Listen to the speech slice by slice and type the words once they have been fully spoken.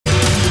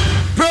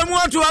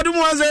to Adum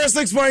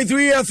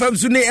 106.3 FM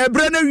Sune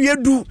Ebrena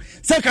Wiedu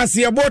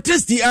Sekasi abo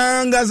testi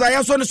angaza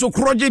yaso so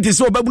kroje ti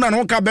se obabuna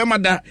no ka be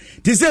mada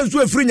ti se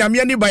nso afiri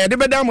nyame ni ba ye de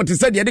beda mo ti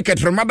se de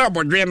ketremada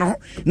bodwe no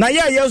na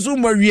ya yeso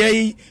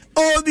mawie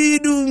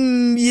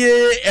obidum ye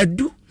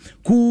edu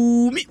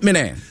ku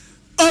mene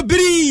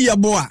obiri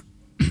yaboa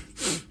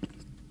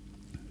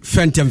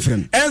Fentem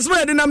frem.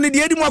 Ensma de namne de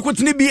edi mu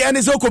akotene bi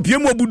ene se okopie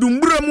mu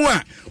obudumbura mu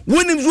a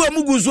wonim zo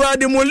amugu so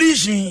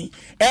demolition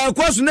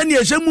kwaso na ne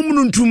ehemu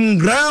mu ntum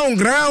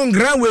ground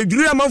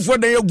wadwiri amafo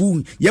da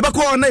yagu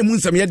yebekọ na emu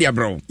nsam ye de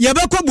abro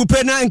yebekọ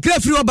bupe na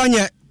nkrafiri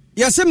obanye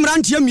yese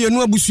mrantie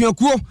mienu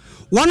abusuakuo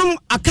wonom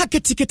aka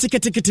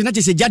ketiketi na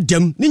tese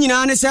jadam ni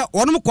nyina ne se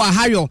wonom kwa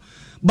hayo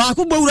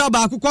baako bawura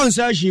baako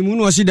konsa hyimu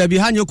no osi da bi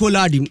hanyo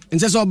koladi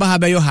nse so ba ha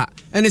beyo ha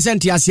ene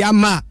senti ase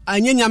ama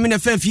anyenya me na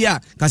fafia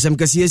kasem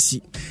kase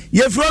asi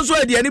ye froso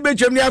ade ani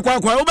betwam ni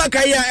akwa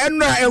obaka ya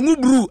enra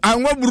enwu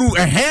anwo bru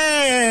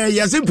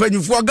yase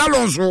panyifo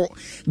gallons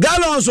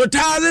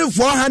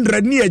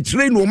 1400 ni a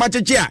train wo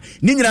macheche a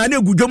ni nyina na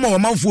egudwom wo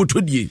manfo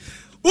todie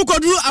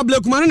ukoduru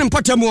ablekumane ne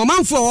mpatamu wo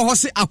manfo wo ho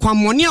se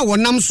akwammone a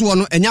wonam so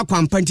no enya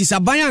kwampanti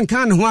saban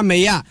anka ne ho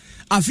ameya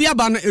afia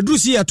ba no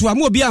edusi yeto a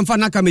mo obi amfa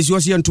na kamesi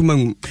wose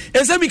ntomangu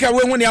esabika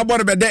we hu ne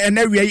abore bede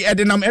enawia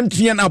edenam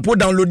MTN app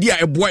download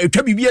a eboa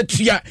etwa bibia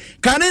atua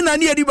kane na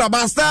ne edi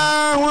baba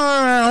star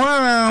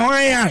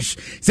yash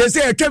se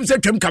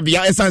etwem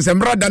kabia esanse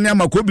mrada ne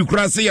amakobi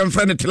kura se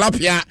yemfra ne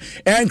tilapia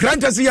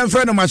enkranta se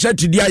yemfra ne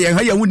machete dia ye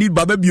ha ye hu ni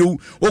baba bio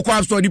okwa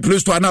app store di Play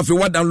Store na afi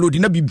wa download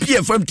na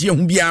bibia FMT hu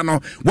bia no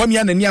wa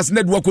mia na ni ase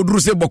na de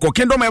wakoduru se boko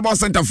Kingdom Herbal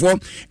Center for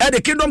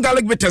the Kingdom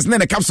Garlic Bitters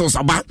ne capsules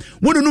aba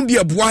wonu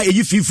bia boa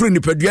eyi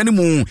fifiri paduane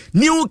mu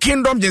New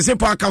Kingdom Jensen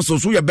Power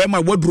Capsules so ya bema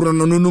waduro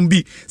no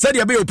bi said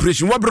ya be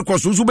operation wabreko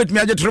so betimi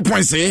age 3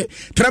 points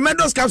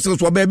tremendous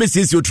capsules wa be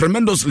sesi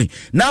tremendously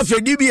na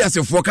fe DB as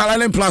for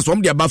Caroline Plus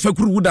om dia ba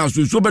fakuru wudan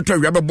so beto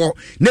awabebo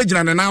na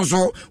gina ne nan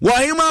so wa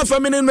hima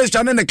feminine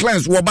mixture ne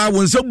cleanse wo ba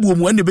won sabuo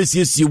mu ane be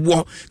sesi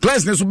wo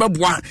cleanse ne so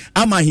beboa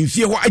ama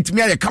himfie ho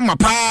atimi aye kama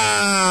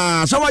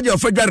pa so waje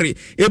ofadware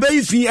e be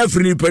ifi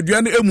afiri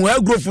paduane emu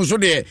agrofo so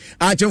de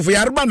a chemfo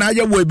yarba na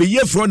aye wo e be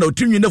yefro na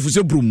otinwi na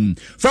fuse brum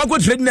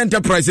Trading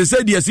Enterprise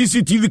said the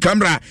CCTV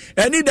camera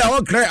any da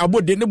ho cry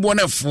about the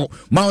bonefo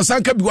ma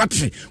osanka bi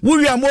watre wo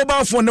wi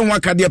mobile phone ne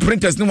waka de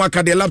printers ne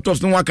waka de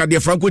laptops ne waka de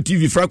Franco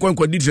TV Franco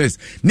Encoditors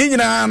ni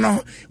nyina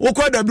no wo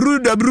ko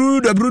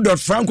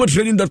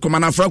www.francotrading.com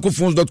na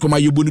francophones.com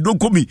ayeboni do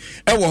komi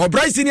e wo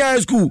Bryce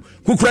Senior School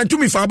ku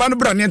kurantumi fa ba no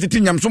bra ne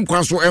tete nyamsom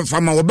kwa so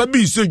emfa ma wo ba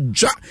bi so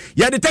ja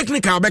ya de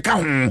technical beka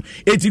ho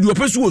eti do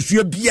pesu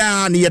osua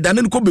bia ne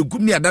yedane ko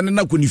bekum ne yedane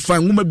na konifa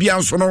nwuma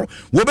bia so no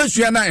wo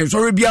besua na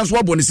ensori bia so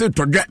abo ne se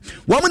todwa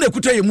wa mo na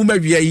kuta ye mu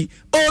mawia yi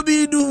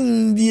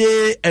obidum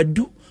die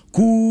edu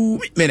ku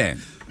mene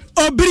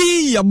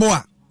obri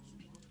yaboa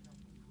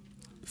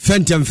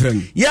Fentem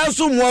frem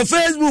yaso mo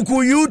Facebook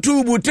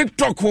YouTube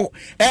TikTok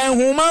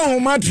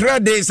huma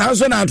trade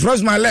sanso na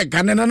trust my leg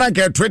kan na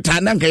ka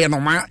Twitter na ka ye no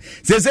ma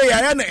se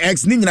ya na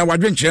X ni nyina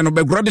wadwenche no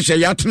be grode hye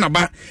ya tena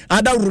ba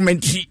ada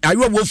romanti ayo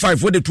wo 5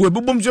 for the 2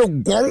 bebom se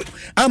gol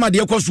ama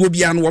de koso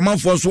bia no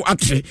manfo so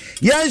atre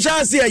ye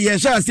sha se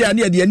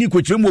na de ani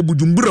ko kire mo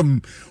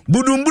budumburam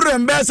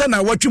be se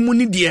na watwemu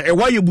ni de e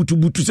waye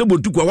butubutu se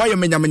botu kwa waye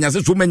menyamenya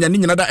se so menya ni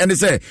nyina da ene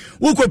se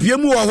ukopie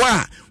mu wo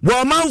a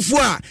wo manfo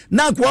a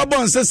na ko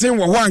bonse sen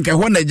wo ho anka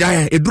ho na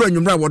gya eduru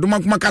anwumra wodoma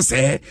kuma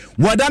kase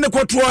woda ne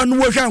kotoa no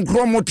wo hwa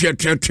nkro mo twe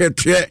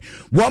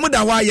wo mo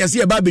da wa yese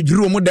e ba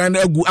begiri wo mo dan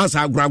agu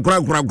asa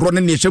agura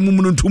ne hye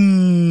mumunu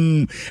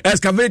ntum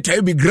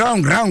excavator bi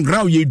ground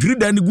ye diri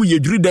dan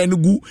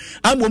gu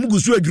ambo mu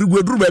gusu adiri gu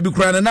eduru ba bi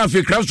kura na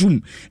afi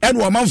classroom en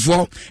wo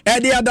manfo e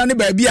de adane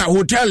ba bi a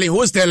hostel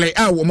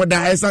a wo mo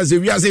da esa se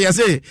wi ase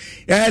yese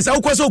esa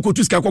ukoso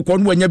okotu ska kokko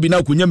no wanya bi na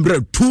akonya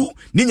mbra tu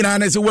ni nyina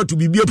na se watu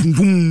bibia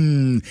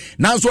pumpum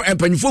na so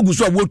empanyfo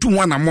gusu wotu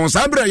wana mo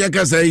sabra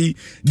yakasa yi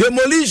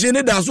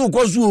demolition da so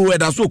kosu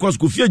da so kosu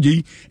kofie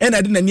gi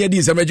ena de na ne adi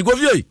nsamaji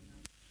kofie.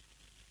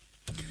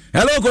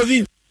 Hello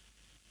Kofi.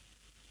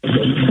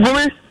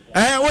 Gumi.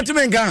 What you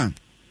mean kan?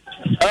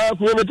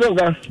 Kume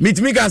metonga.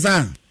 Mitimi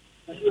kasa.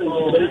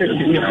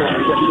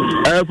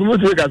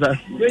 Kume kasa.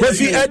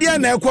 Kofi adia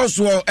na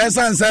ekoso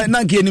esansa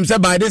na nke enim se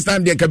by this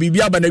time de ka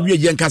bibia ba na wie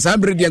je nkasa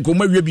bre de nko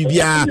ma wie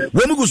bibia.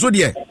 Wo mu guso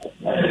de.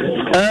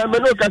 Me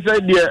no kasa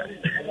de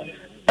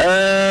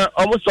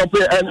almost stop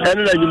it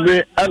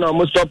and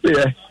almost stop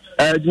it.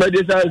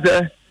 Medicine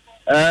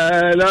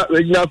na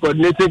regional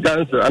coordinating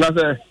council and I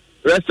say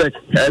respect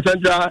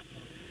central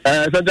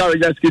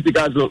regional security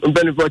council in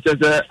for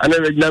chese and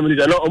regional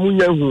minister no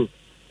omunya hu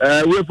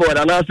way forward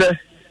and I say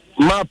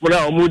map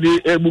na omudi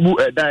ebubu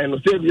edan no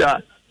say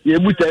bia ye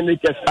bu 10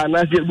 acres and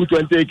I say bu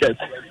 20 acres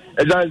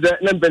ezan ze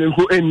na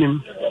mpenifo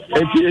enim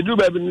enti edu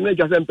ba bi na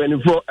kase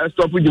mpenifo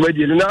stop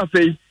jumadi na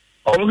say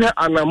omu he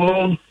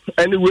anamo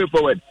any way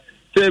forward.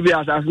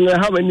 Sebias as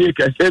how many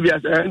acres?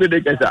 Sebias 100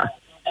 acres.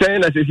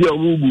 Saying as if you're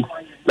Mubu,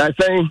 like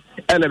saying,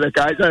 and a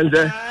Bekai, and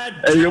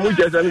you move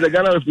just the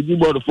Ghana Refugee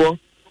Board for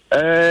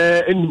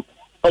in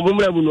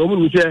omumra mu no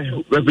omu say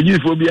refugee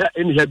phobia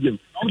any habiam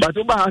but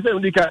oba ha say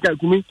ndi ka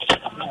kumi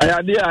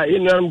ayade a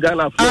inam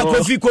Ghana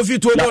kofi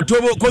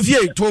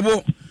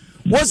tobo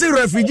was a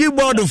refugee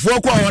board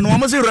for kwa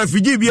no say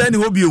refugee bia ni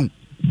hobium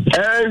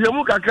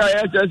hwemu kakra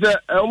ya say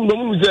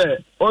omu say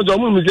ozo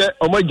omu say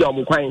omaja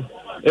omkwan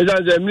eza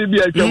say mi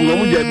bia twam no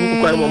omu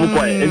jadu kwan mo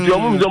kwan enti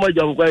omu say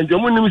omaja omkwan enti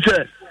omu nim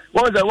say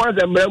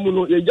once mramu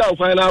no ye ja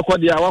kwan na akọ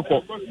dia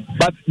wakọ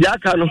but ya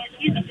ka no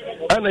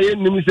ana ye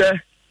nim say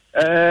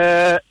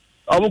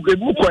amuko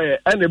ebu koye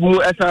ene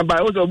bu esan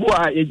ba o so bu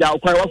a ye ja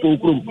kwan wakọ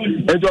okrum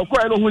enti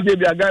okwan no hu je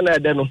bia Ghana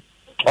ede no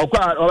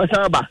okwa o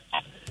esan ba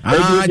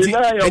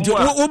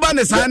uba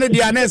ne sa ne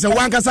dia na se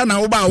wankasa na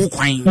uba wo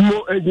kwan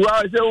mo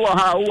eduwa se wo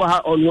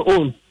ha on your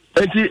own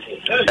enti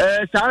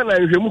sa na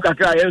nhwemu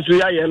kakra ye nso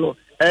ya ye no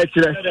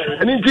kire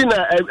eni nti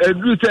na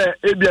edu se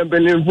ebia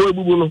mpenimfo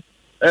ebubu no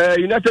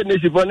United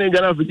Nations for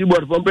Ghana Fiji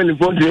Board for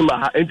mpenimfo ndima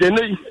ha enti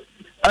ne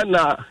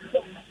ana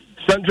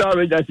Central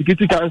Regional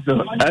Security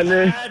Council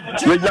and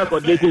Regional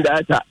Coordinating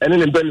Director and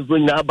then mpenimfo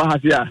nyina ba ha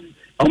se a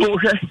omo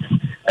hwe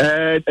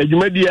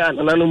ejumadi a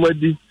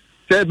nanomadi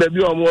se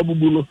baby omo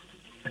abubu no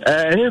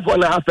he for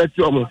na affect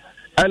you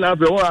and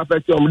have one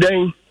affect you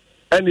then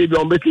and if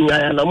you making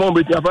ya na mo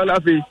betin afa na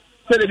fe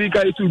say the big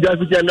carry 2 just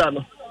weekend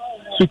no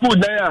school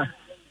dan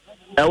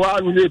ya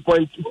one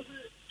point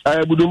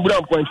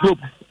budumbura point hope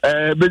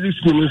basic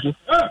school so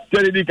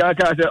say the big can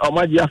say o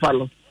maji afa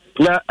no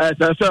na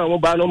say mo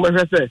ba no me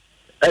say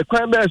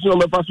kwan be so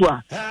me pa so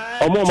a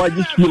o mo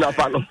maji school na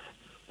afa no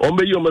o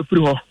me yi o me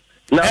free ho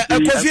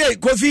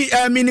Kofi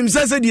minim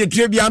sasa de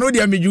trebia no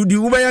de amejudi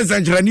wo bayan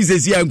sankrani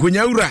sesi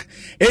ankonya wura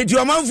enti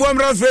omanfo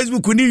amra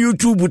Facebook ni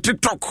YouTube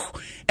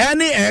TikTok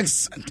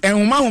NX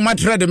homa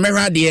trade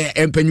mehwa de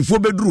empanyifo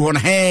beduru ho no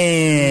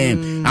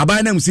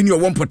aban na msini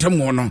wo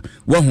mpotam ho no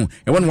wo hu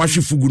e won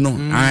wahwe fugu no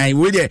ai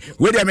we de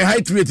me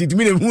height rate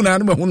timi de hu na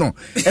no hu no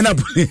ena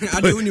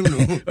ade unim no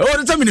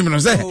o de minim no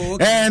say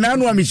na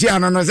anu amichi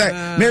ano no say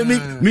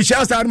me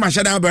shall start ma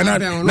shada ba na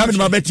me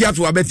ma betia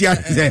to abetia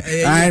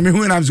say ai me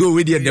hu na so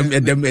we de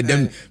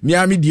dem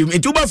miami dim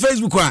etuba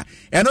Facebook a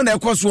eno na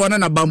ekoso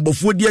na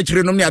bambofo di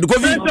akire nom ne ade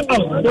Kofi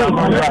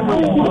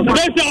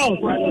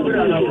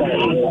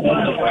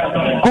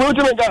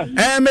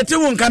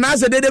metewu nka na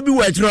ase dede bi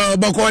wa akire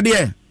boko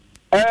de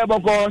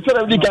boko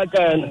so di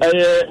kan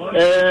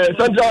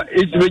Central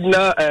East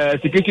Regional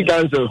Security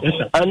Council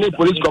and the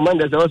police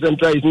commanders of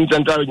Central East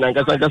Central Regional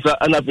kasa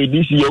and the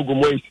DC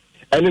Ogumois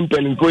and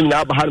impenin ko nyina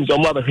abaham so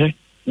mo abahwe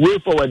way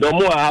forward o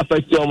mo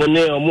affect o mo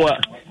ne o mo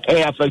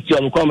affect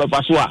o mo ko me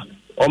paso a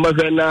o ma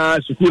fe na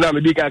school na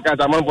me di kan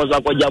kasa man poso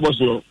akwaja boss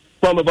no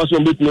ko me paso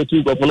mbet no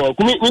tu ko no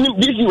kumi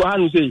DC wa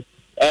hanu sei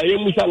ye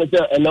musa no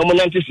say na mo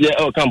nanti se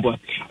e camp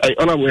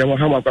ona mo ye mo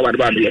ha ma kwa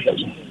ba de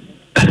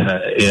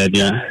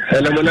yeah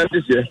na mo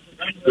nanti se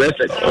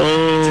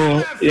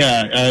oh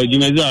yeah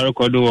Jumezu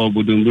record wo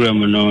budumbura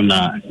mo no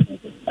na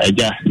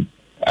aja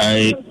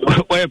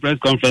why press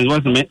conference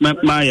was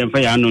my yemfa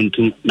ya no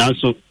ntum na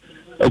so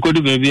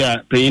okodu baby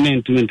a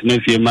payin ntum na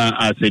fie ma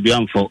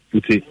aseduam for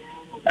nti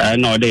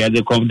no they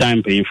the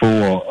confident paying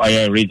for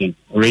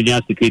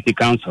regional security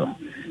council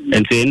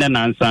and say na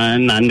nansa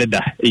na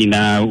ndeda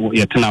ina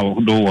yetena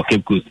do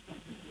work coast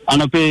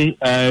anope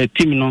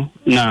team no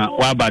na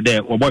wa ba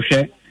there wo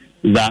bohwe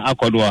za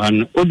akodo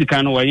han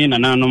odika no wayin na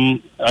nanom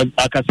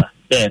akasa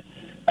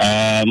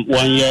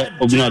one year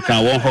obino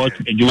kan one hot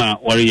ejuma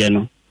warrior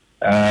no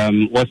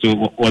was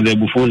the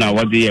bufu na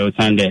what the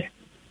otande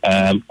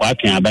wa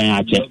kan aban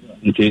ache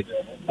nti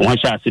won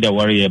sha se the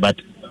warrior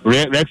but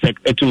Rex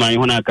etuma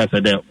ihona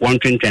akasa de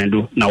 120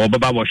 do na wo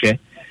baba bohwe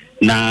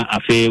na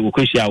afi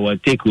wokohia will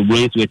take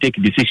brains will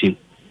take decision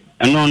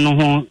eno no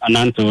ho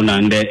ananto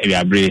na nde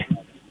ewiabre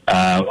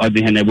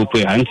odi henebu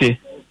pe anti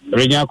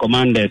regional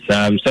commanders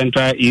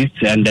Central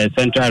East and the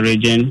Central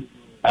Region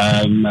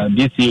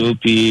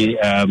DCOP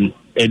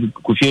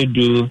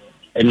Kufiedu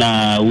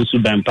na Usu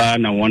Bampa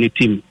na one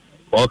team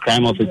all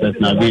crime officers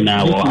na be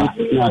na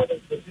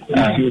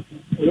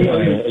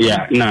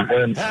yeah na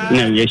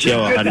yeshia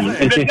wa hanu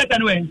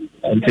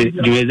nti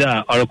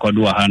juweza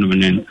orokodu wa hanu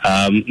nen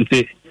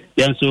nti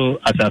yanso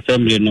as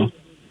assembly no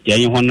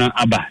yayin hono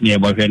aba ne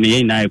ebohwe ne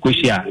yin na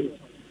ekohia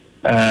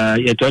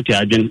yetoti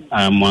adwen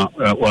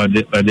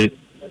the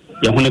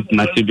yahono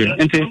masibe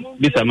nti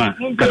bisama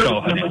kaka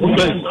wa hanu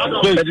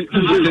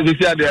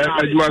this year the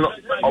ajmano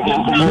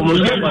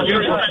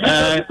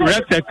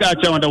rector ka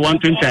cha on the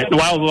 120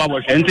 wa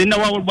bohwe nti na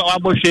wa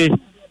bohwe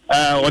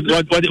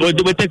what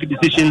do we take a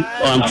decision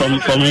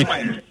from it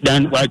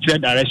then we try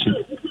direction.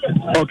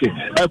 Okay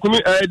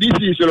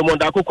DC Solomon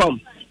da ko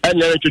kom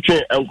na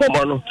twetwe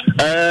enkomo no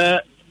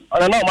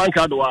ona na man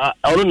ka do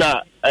onu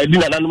na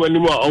dina nanu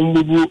animu a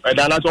ombubu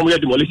da na so mo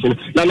demolition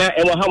na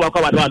e mo ha ma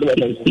kwa ba do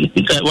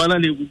wana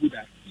na egugu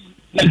da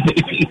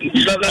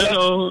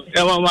so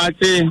e mo ma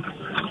ti e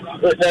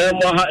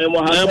mo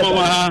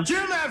ha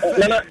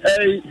na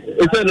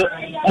ese no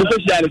mo ko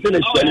sia le se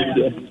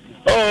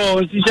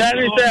oh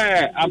sijari se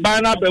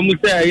abana be mu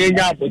se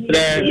yenya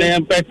apotre na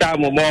empeta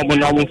mo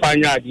no mo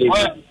fanya ade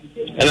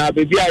and I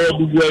be a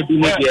bubu do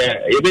me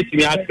there. You bet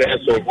me access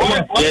so.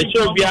 There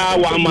should be a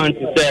 1 month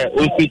to say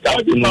on fit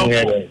up in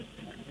here.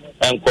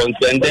 And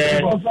concerned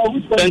there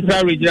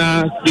Central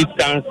Regional Street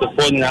Council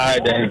for now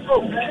then.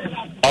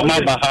 Oma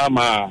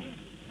Bahama.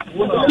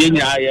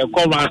 Yenya ye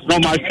current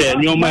normal share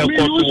nyoma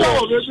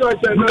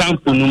ekoto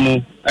camp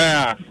no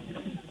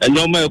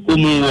nyoma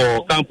ekomu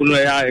wo camp no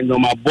ya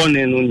nyoma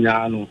bone no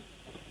nya no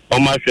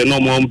oma hwe no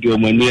mo de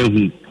omani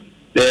ehu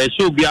there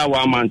should be a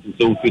 1 month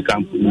so fi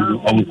camp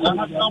no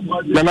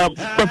na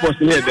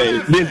purpose ne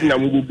dey na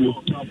mububu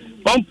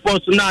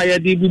purpose na ye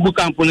di bubu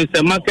camp no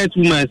say market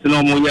women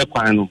no mo ye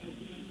kwan no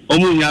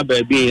omu nya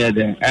ba bi ye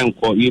dey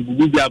enko ye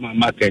bubu bia ma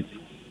market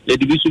ye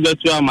di bi su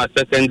betu ama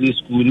secondary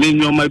school ni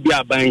nyoma bi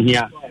aban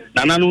hia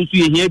nana no nso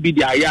yehia bi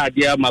di aya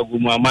ade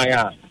amagumu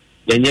amaya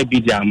yenye bi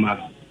di ama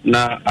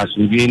na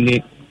asumbi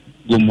ni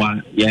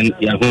gumu yen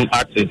ho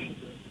ate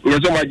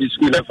yeso ma ji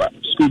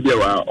school bi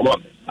wa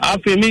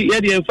afemi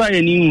ye di enfa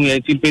ye ni hu ye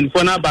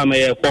tipelfo na ba me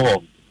ye ko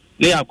ho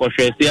le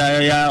akohwe se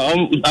ya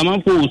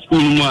amanfo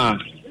school mu a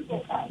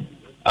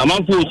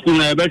amanfo school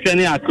na be hwe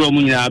ni akro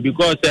mu nyina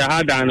because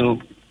hada no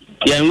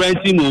yen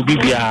renti mo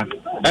bibia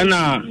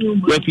na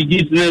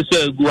refugees na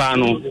so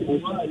guano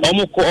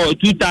omo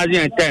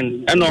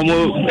 2010 and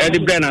omo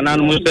edibren na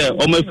no say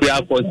omo free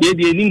across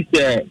dey nim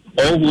say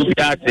owo bi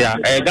atia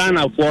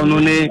Ghana for no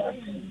ne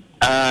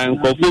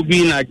nkofo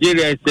bi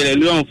Nigeria Sierra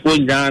Leone fo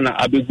Ghana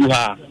abegu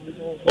ha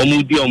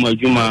omo di omo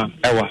adwuma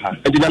ewa ha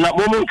edina na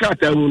momo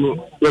nkata hu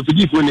no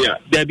refugee fo ne a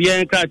da bi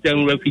nkata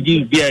hu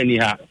refugee bi ani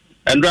ha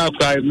and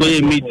akwa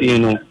boy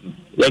meeting no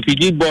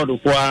refugee board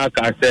for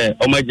aka say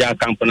omaja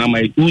camp na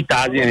my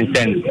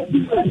 2010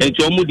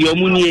 enti omudi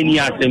omuni eni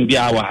asem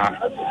awa ha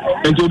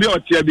enti obi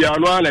otia bia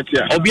no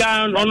anatia obi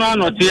ono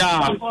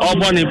anotia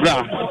oboni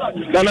bra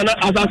na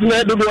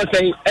assassin do do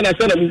say ena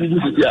say na mi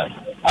bubu tia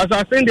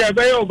assassin dey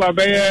be over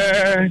be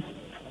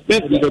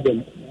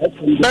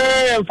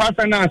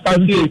fasana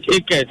assassin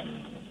ticket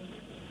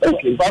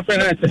okay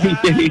fasana assassin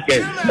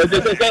ticket so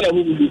say na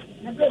bubu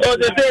oh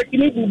they say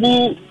kini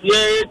bubu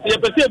ye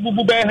pese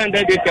bubu be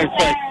 100 acres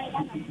first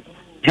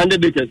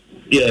 100 acres,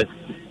 yes.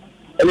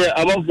 And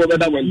I'm not for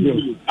that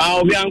one.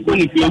 I'll be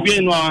uncle if you be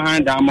no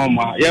hand,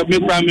 Mama. Yeah, me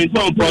from me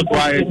to import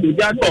why to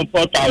just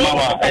import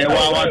Mama.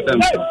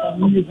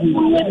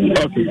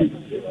 Okay.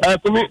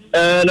 For me,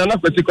 another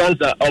consequence,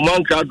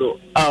 among Cado,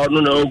 I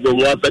don't know, go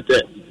more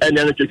better, and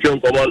then to come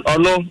on. Oh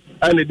no,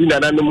 and it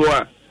didn't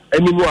anymore.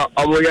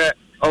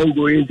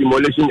 Ongoing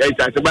demolition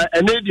exercise. But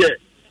an idiot,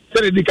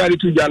 said the carry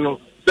to Jano,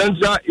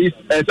 Central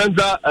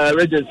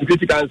Region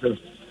Security Council.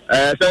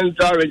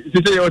 Central is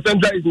in your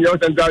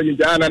central in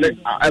Ghana.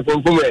 I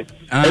from Kume.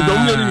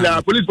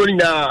 And police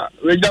regional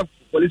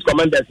police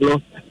commanders,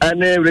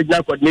 and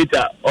regional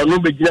coordinator, or no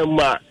beginning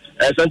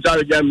central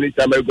regional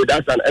minister, my good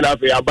ass, and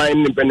after you are buying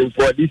independent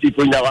for this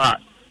people now.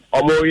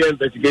 Or more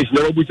investigation.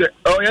 Oh,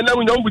 you know,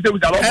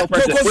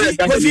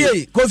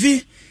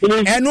 Kofi.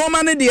 And no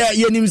man there,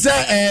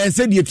 Yenimsa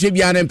said you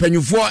Tribian and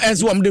Penufo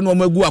as one the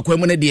normal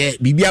Guaquemone there,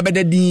 Bibia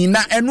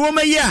Bedina, and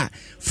woman ya,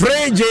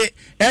 Freje,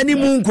 any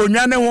moon,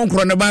 Conyana, one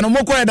cronabano,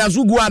 Moko, as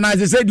Uguana,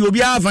 as I said, you'll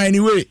be off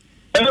anyway.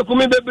 And I come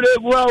in the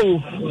brave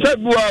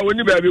said Bua when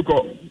you baby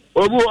call.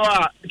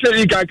 Ogua,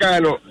 Cherika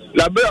Cano,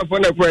 La Bella for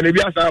the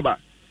Quenibia Saba.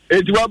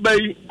 It will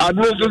be, I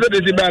don't know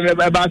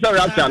about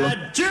Rapsano.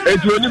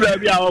 It will never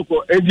be our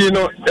uncle. And you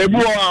know, a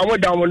boy, I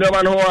went down with no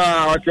one who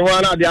are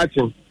the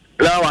action.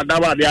 Now, I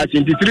doubt the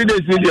action. 3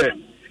 days needed.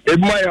 If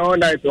my own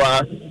night to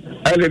us,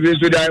 and if it's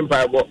to the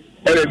empire,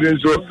 and if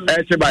it's so,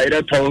 actually by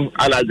the tongue,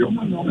 Alajo.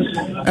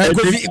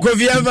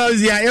 Kovia,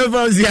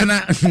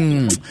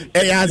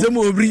 has a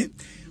movie.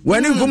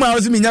 When you come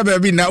out, me never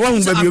been now.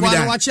 One baby,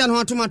 watching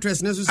how to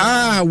mattress.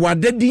 What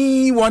did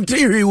he want to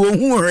hear?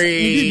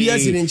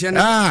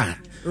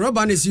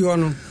 Robin is you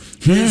on.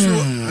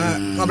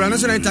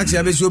 Taxi,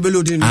 I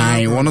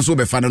want to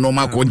be fun no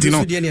more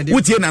continue.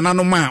 What's in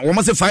another man?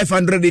 Almost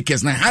 500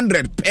 acres,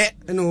 900 pet.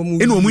 In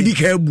Omidi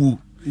Kerbu.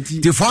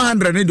 The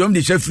 400 and don't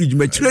the chef fridge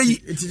mature.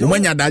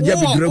 When you're that,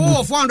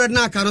 400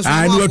 knockers.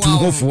 I know to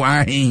go for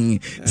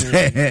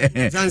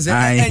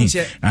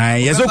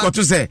yes, what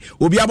to say.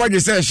 Will be about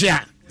yourself,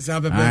 share.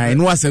 I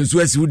know some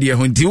Swiss would dear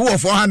when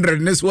 400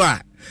 in this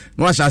one.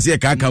 No, shall see a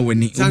caca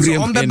when he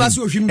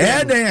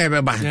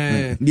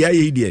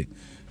idea.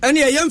 And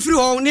a young free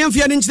or near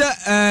Fianinch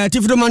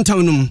Tifroman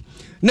Townum.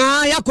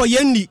 Na Yako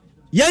Yendi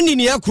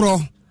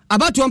Yakro,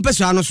 about 1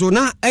 persona so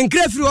now, and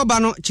Crefri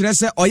Obano,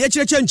 Chirese, or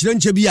Yachan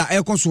Chibia,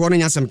 Ecos one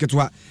in Yasam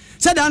Ketua.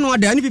 Said I know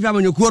the any people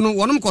on your corner,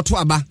 one to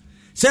Abba.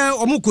 Say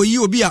Omuko,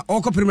 you be a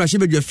or Coprim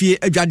Shiba Fee,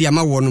 a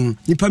Jadiama one,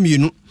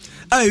 Nipamino.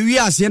 We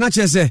are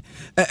Sienachese,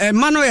 a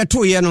mano a 2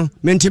 yeno,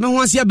 Mentima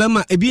once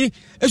Yabama, a be,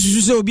 as you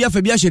say, be a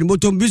Fabian,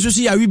 Botom,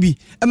 Bisusi, Aribi,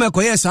 and my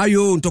coyes are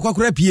you to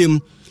Cocorepiem.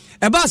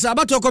 A bass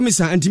about a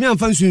commissar and Timian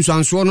Fansun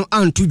Swan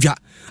and Tuja.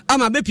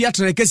 I'm a baby at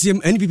Rekesium,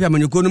 and people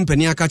when you couldn't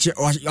penia catch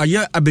or a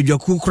year a bed your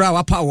cook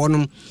crowd power on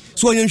them.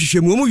 So you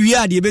should move, we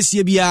are the best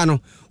Biano,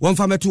 one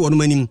farmer 2 on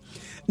many.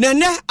 na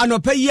ne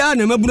anopa ya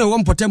na mabuna wo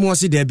mpotemu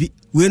ose da bi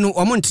we no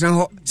omo ntena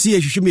ho si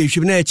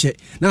ehwehwe na eche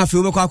na afi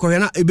obekọ akọhwe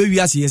na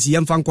ebewi ase yesi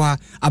yemfa nkọ ha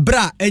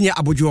abra enye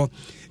abodwo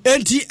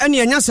enti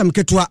ene anyasam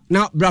ketoa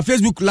na bra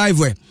Facebook live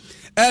we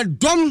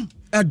dom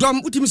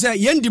utimi se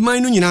yendi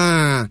man no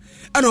nyina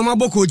ana o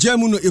maboko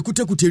jamu no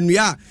ekutekute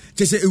nnua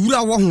kese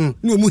ewura wo ho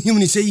na omu him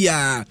ni se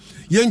ya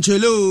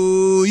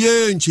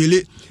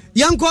yenchele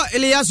yanko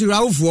Elias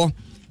Raufo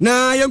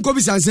na yanko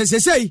bisanse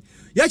sesei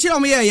ya kire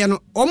omo ye no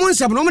omo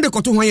nsam no omo de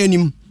koto ho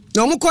yanim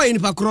na omo koye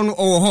nipa kro no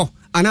owo ho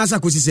anasa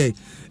kosise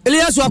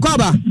Elias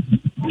akwaba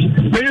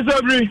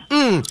Sabri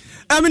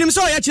aminim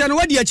so ya kire no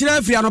wadi ya kire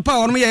afri anopa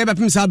omo ye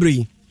bepem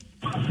sabri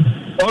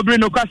Obri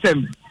no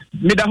kwasem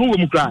meda ho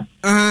wom kra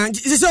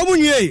sese omo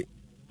nwie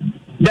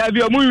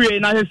Davi omo nwie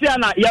na sese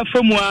na ya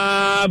famu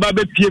ba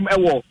bepiem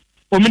ewo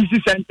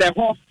community center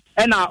ho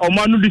na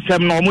omanu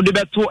disem na omo de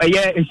beto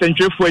eye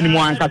nsentwefo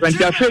animu ankasa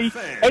nti afei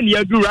ene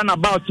ya du run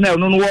about na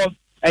no wo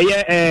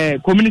eye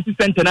community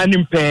center na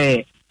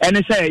nimpe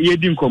ene say ye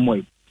di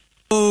nkomoy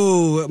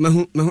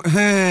mahu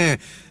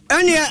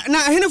ene na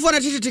henefo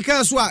na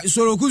tititika so a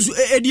sorokusu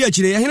edi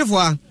akire henefo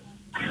a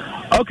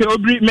okay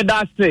obri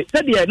medase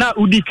said na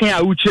udi kan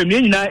a uchem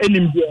ne nyina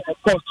enim de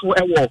course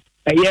ewo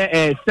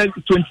eye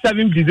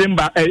 27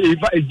 December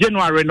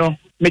January no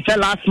mecha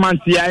last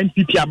month ya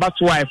NPP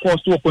abatwa e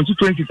course wo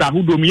constituencies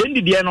ahudom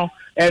yendi de no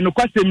no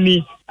kwasem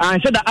ni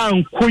anhye da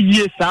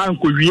ankoyie sa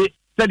ankowie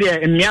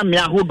said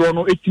mmea ahodo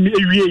no etimi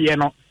ewie ye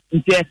no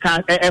nti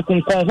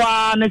ekonkon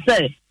hwa ne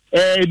se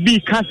bi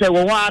ka se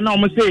wo hwa na o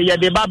mo se ye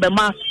de ba be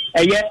ma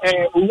eye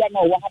owa na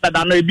wo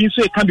hada no ebi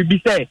so e ka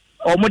bibi se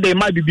omo de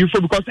ma bibi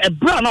fo because e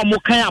bra na omo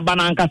kan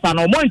abana nkasa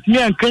na omo ntimi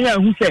ankan ya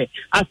hu se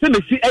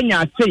asemesi enya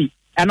asei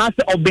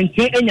anase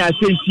obenten enya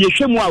asei nti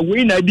ehwemu a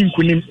we na adi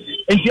nkunim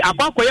nti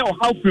abakoye o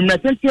how prim na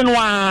tenten no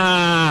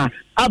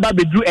aba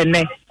bedru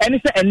ene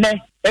se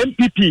ene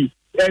MPP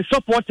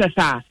supporters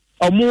a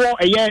omo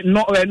eye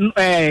no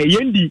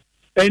yendi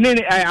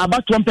ene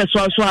abato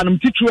mpeso so anum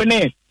titru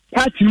ne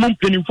party mum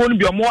penifo no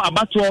bi omo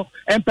abato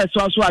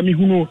mpeso so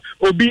amihunu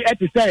obi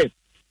etise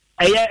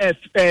eye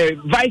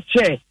vice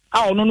chair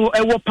ono no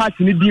ewo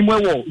party ni di mu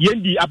ewo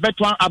yendi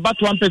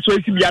abato mpeso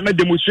esi bia na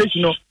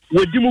demonstration no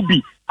wodi mu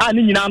bi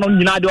ni nyina no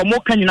nyina de omo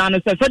ka nyina no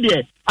se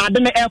de ade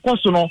ne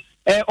ekoso no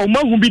omo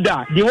hu bi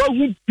da de wo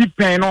hu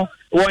pipen no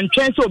won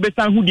chen se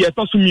obesan hu de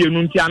esoso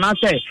mienu nti ana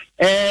se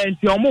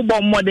nti omo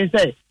bo modern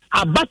se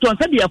abato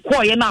se de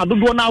ekoye na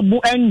adodo na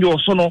abu enyo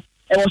so no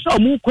ewo so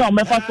omo kwa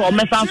omefa so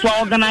omesan so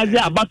organize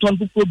abato no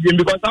problem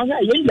because I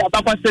say yendi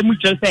abakwa se mu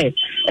che se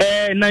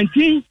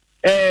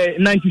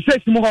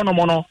 1996 mu hono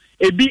mo no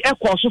ebi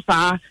ekoso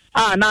saa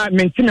na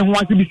mentime ho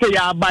ase bi se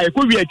ya ba e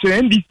ko wi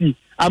akire NDC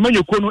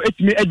amanyoko no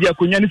etimi agi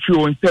akonya no fi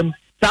wonsem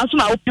saa so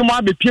na opimo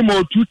abepiem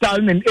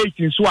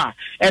 2018 so a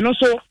eno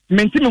so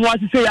mentime ho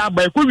ase se ya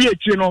ba e ko wi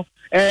akire no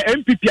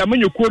MPP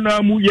amanyoko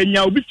na mu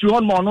yenya obi fi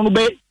hono no no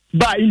be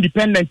ba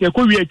independent e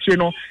ko wi akire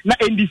no na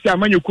NDC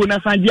amanyoko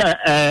na san dia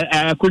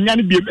akonya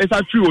no bi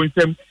esa fi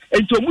wonsem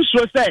enti omu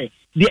suro se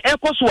the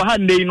ekoso ha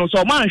ndey no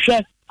so man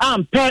hwe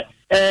ampe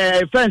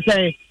friends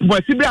say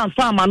bosibri am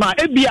farm na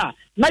ebia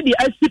na di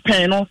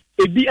asipen no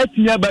ebi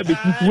atinya ba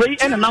betutu wei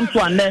ena nam so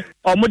ane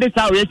omo de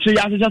sa we kire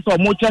ya hye so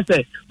omo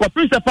chese for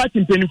principal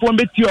party penifo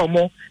beti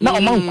omo na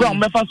omo nkura omo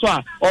mefa so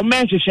a omo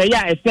enhye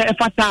ya ese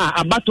efata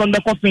abaton be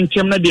kofin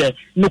chem na de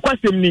no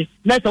kwasem ni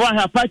na se wa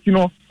ha party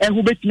no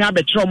ehu betinya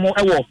abekire omo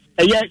ewo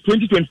eye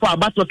 2024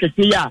 abato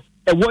kete ya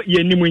ewo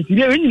ye nimu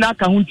ntire nyina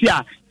ka ho nti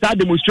a sa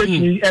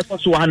demonstration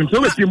ekoso hanum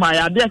so we ma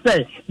ya de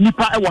se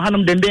nipa ewo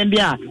hanum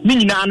dendende a ni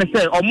nyina ane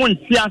se omo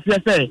nti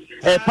ase se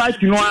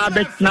party no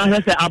abetina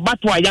he se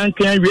abato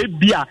ayankan we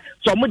bia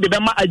so omo de be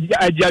ma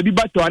agiabi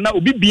bato na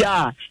obi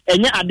bia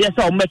enye ade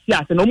se omo si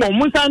ase no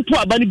omo nsan to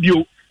aba ni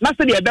bio na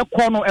se de ebe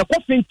ko no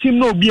ekofin tim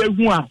na obi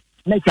ehu a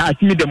na ka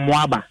atimi de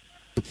moaba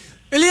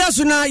Elias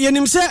na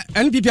yenim se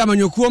NPP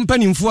amanyokuo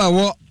mpanimfo a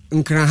wo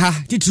nkran ha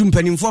titiri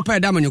mpanimfo pa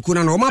da amanyokuo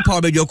na oma pa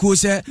obedwakuo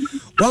se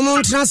wo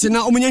ntena se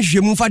na omunya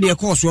hwehwemu fa de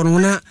kɔɔso no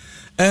na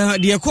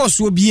de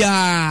kɔɔso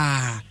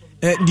bia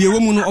de wo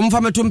mu no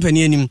omfa meto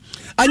mpani anim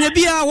anya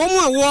bia wo mu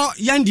a wo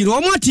yandi no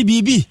omo ati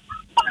bibi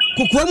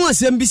kokwa mu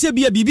asem bi se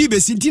bia bibi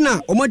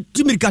besintina omo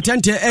timirika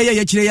tente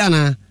ye kire ya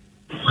na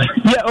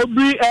ya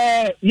obri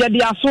ya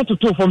de aso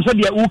toto from so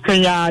de u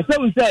kan ya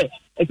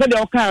se de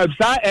o kan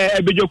sa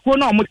ebedwakuo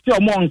na omo ti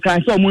omo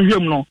nkan se omo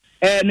hwem no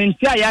ne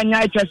ntia ya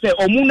anya eche se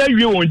omu na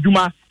wie won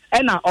dwuma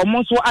na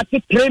omo so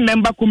ate 3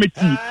 member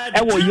committee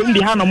wo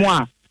yendi hanom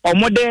a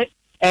omo de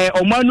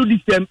omo anu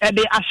disem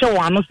de ahye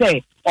won ano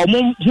se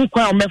omo hu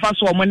kwan omefa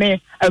so omo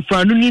ne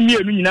afanu ni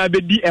mienu nyina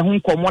bedi ehun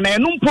komo na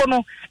enu mpo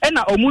no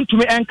na omo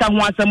ntumi enka ho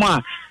asem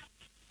a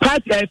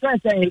part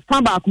say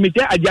kamba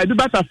committee agiadu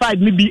bata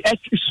side ni bi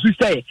su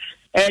se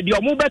de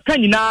omo be ka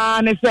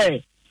nyina ne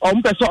se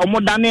omo pese omo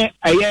dane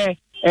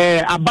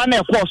abana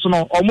ekɔso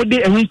no omo de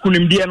ehun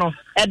kunimdie no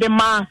de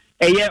ma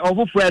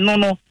ofofo no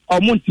no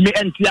omo ntimi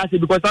enti ase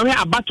because ahwe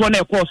abato na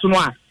ekɔso no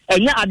a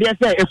enya ade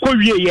se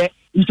ekɔwie ye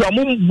nti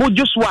omo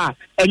bojo so a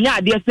enya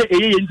ade se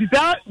eye nti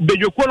sa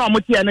bedwoko na omo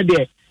tie ne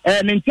de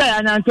ne ntia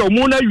ya nya nti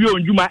omo na wie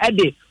onjuma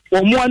de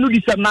omo anu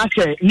di sem na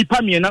hwe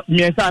nipa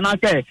miensa na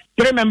hwe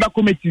 3 member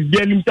committees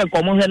bi anim se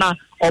komo hwe na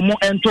omo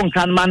ento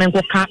nkan ma ne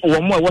nkoka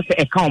omo e wo se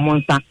eka omo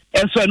nsa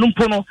enso enu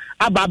mpo no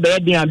aba ba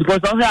edin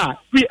because hwe a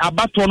fi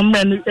abato no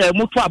men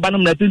moto aba no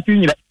na tintin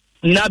nyira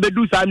na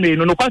bedu sa me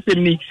no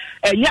kwasem ni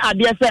enye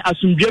ade se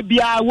asumdwe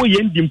bia wo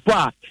ye ndimpo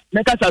a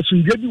meka sa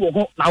asumdwe bi wo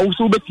ho na wo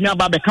so betumi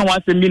aba be ka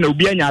wasem bi na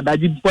obi anya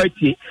adaji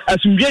poetie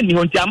asumdwe ni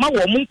ho nti ama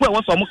wo mumpo e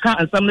wo so mo ka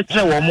ansam no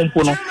kire wo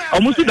mumpo no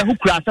omo so da hu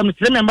kura asam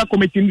kire member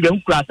committee ni da hu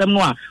kura asam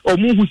no a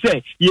omo hu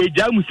se ye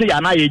gya mu se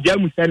ya na ye gya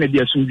mu se na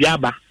de asumdwe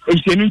aba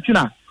entienu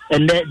ntina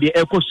ende de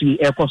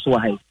ekoso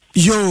ha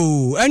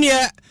yo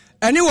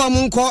ene wo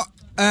monko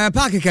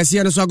park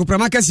kase no so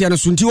agoprama kase no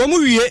so nti wo mu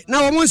wie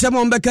na wo mu nsem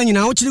wo mbeka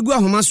nyina wo kiri gu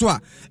ahoma so a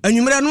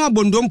anwumre no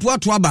abondompo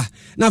ato aba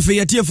na fe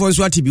yatiefo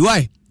nso atibi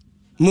why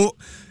mo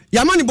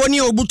yamani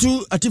boni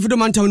obutu atifido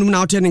mantam num na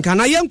wote ne kan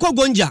na yenko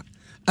gonja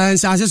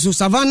nsase so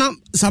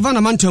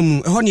savana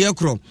mantam ho ne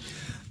yekro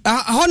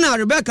ho na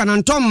Rebecca na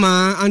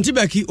ntomma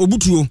antibeki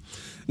obutuo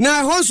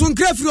na ho nso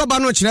nkrafiri oba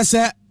no kire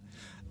se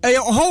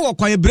ho wo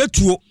kwaye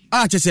bretuo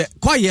a chese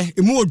kwaye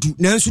emu odu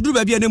na nsuduru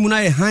ba bia na mu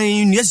na ye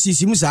han ne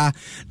sisi mu saa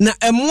na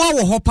emoa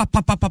wo ho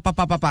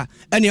papa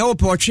ene e wo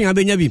pe otwe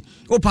abenya bi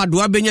wo pa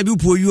do abenya bi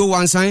po yuo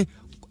wansan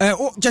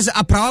chese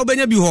aprawa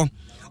abenya bi ho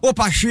wo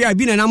pa hwe a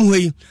bi na nam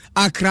hoyi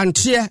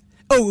akrantie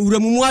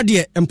uramumu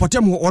ade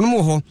empotem ho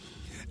onom ho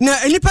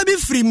na enipa bi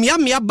firi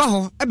mia ba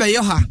ho ebe ye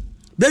ha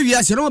ba wi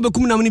ase no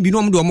bekum nam ne bi no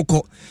omdo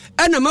omko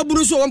ena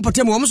maburu so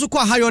wompotem wo so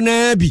kwa hayo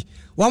na bi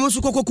wo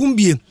so kokokum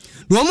bie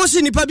na wo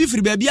si nipa bi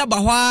firi ba bi aba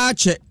ho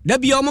ache da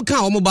bi wo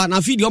ka wo ba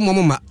na fidi wo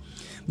ma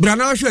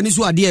brana wa hwe ni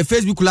so ade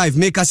Facebook live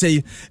make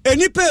say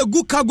enipa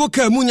egu kago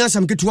ka mu nya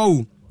sam ketwa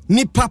wo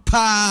ni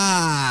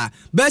papa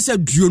ba sa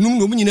duonum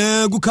no mu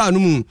nyina gu ka no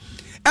mu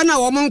ena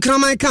wo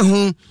nkraman ka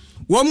ho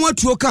wo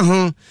atuo ka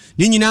ho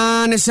ni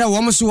nyina ne se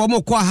wo so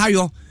wo kwa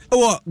hayo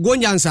wo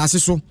gonya nsase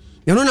so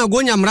yano na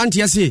gonya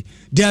mrante ase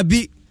da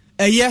bi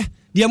eye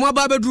de mo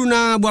aba bedru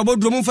na bo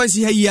abodru mo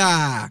fansi ha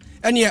ya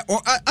ene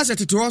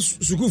asete wo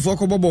sukufo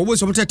ko bobo wo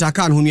so mteta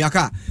ka no hunu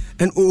aka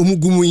en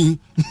omugumu yi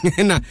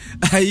na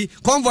ai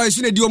convoy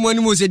su ne di omo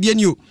ani mo se die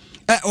ni o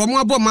omo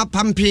abo ma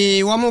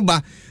pampe wo mo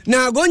ba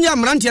na gonya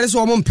mrante ase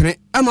wo mo mpene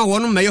ama wo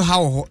no meyo ha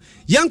wo ho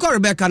yanko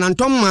Rebecca na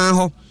ntomma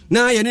ho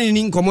na ye ne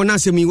ni nkomo na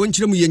asemi wo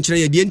nkyere mu ye nkyere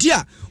ye die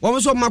ntia wo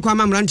so ma kwa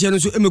ma mrante no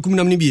so emekum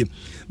nam ne bie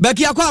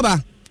baki akwa ba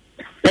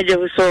eje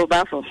so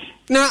bafo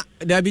na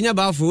da binya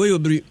bafo we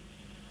obri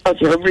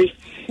obri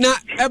na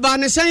eba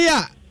ne san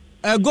ya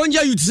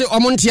gonja youth se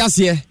omonte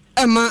ase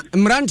ema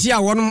mrante a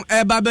wonom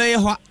eba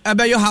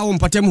be yo ha wo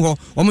mpatem ho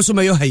wo so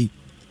meyo hai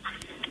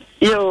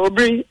yo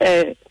obri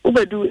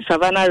ubedu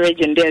Savannah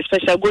region there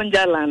special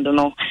gonja land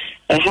no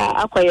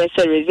ha akwaye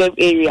se reserve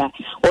area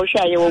o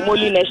hwa ye wo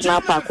Moli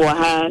National Park wa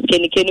ha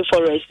Kenikeni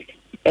Forest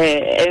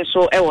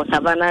enso wo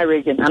Savannah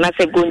region ana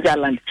se gonja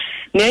land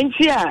na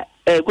nti a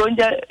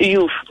gonja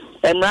youth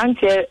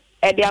mrante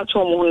edi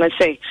ato mo na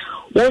say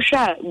wo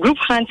hwa group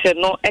hunter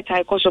no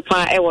etai koso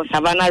pa wo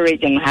Savannah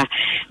region ha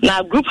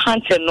na group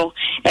hunter no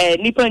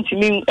nipa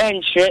ntimi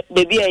enhre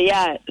bebi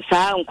ya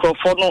saa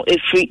nkrofo no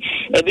efri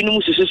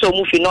ebinum susu so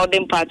mu fi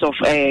northern part of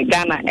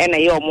Ghana ena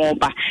ye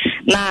omoba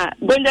na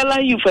Gonjala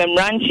youth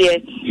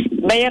mrante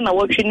beye na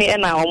wotwini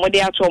ena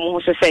omode ato mo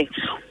ho se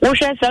wo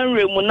hwa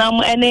sanre mu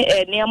nam ene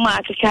niam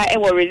akeka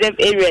wo reserve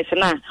areas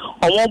na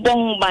omobo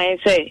ho ban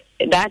se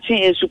dachi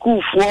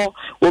esukufo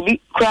obi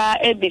kra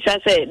ebisa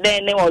se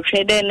den ne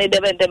wotwe den ne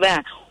debe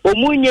a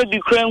omunye bi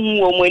kra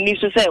hu omani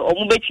so se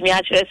omu betimi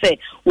a kire se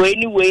we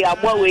ni we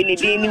aboa we ni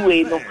din ni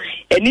we no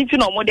eni ti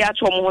no omode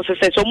ato omo ho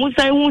se so mu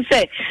san hu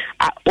se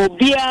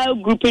obia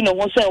group no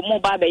ho se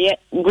omo ba be ye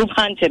group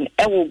hunting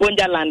wo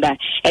Gonja landa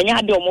enya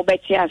ade omo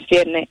beti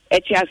ase ne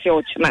eti ase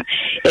ochina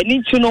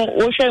eni ti no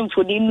wo hwe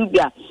mfoni nu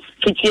bia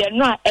kitie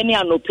no eni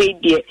anope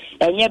die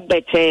enye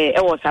bete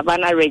wo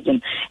Savannah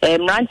region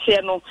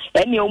mranche no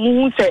eni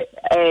omu hu se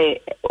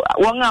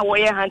won a wo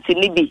ye hunting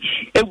ni bi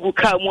egu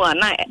ka mu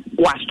ana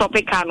wa stop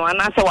car no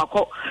ana se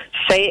wako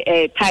say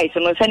ties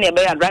no se ne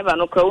be ya driver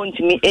no kwa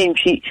wontimi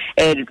entwi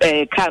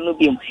car no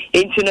biom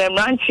enti no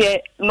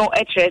mranche no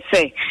ekre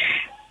se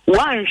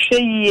wan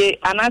hweye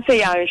ana se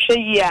ya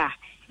hweye a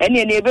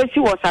ene ne ebesi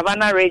wo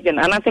Savannah region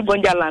ana se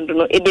Gonja land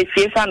no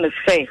ebesi fa no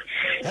se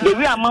the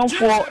we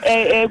amanfo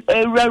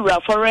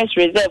rura forest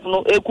reserve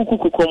no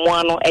ekukukukomo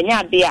ano enya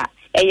ade a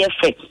eye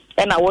fe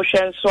ena wo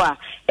hwen so a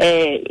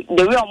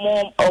the we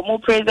omo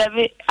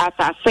preserve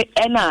asase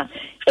ena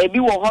ebi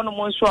wo hono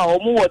mo nso a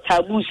omo wo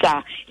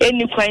tabusa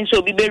eni kwan so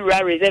obi be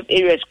rural reserve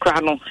areas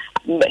kra no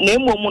na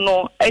emom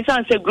no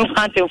esan say group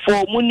hunting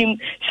for munim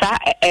sa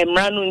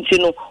emra no nti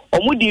no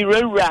omo di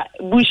rural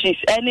bushes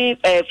any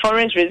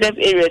forest reserve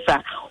areas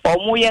a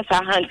omo yes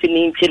a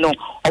hunting nti no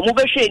omo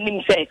be hwe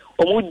enim say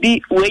omo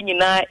di we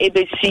nyina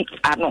ebesi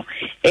ano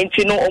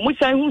nti no omo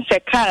san hu se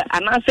car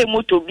anase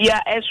moto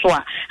bia eso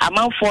a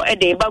amanfo e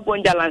de ba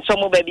Gonja land so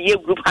mo ba bi ye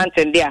group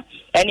hunting there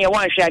ene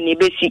wan hwe an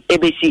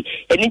ebesi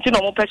eni nti no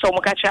omo pese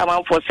omo ka kira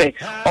amanfo say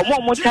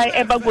omo tai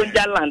e ba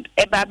Gonja land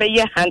e ba be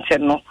ye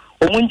hunting no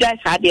omunja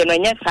sadia no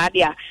nya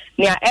sadia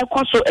nia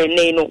ekoso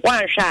ene no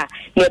wanhwa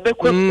ne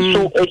bekɔ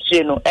so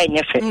etire no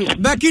enye fe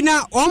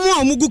bakina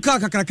omugu ka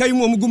kakraka yi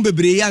omugu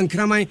bebre ya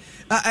nkraman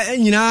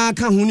nyina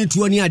ka ho ni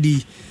tuo ni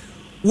ade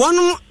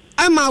wono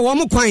ama wo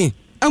mo kwan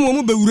ama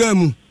mo bewura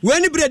mu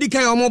wani bredi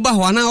kan wo mo ba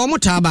ho ana wo mo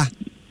taaba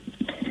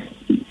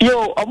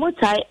yo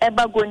omutai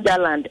eba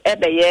Gonjaland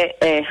ebe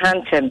ye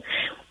Hampton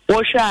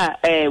Osha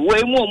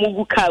we mu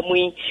omugu ka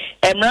mu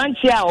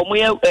emranti a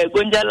omoye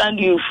Gonjaland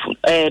youth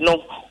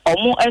no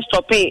omo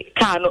estope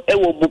ka no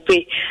ewo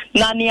bupe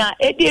na nia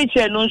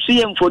edieche no nso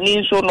ye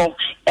mfoni nso no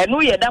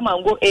eno ye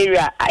Damango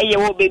area aye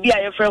wo bebi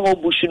aye frɛ ho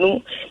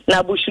bushinu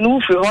na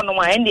bushinu firi ho no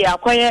ma ende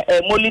akoye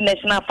Moli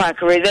National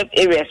Park reserve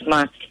areas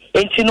ma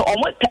enti no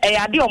omo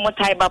ade omo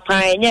tai ba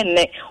pan enye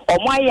nne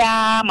omo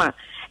aya ma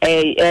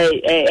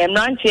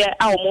emranti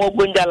a omo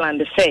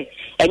Gonjaland se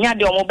enya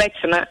de omo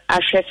betena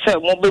ahwɛ se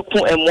omo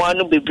beku emoa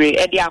no bebre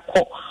e de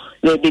akɔ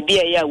na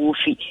bebi ya wo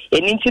fi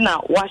eni nti na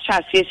wa sha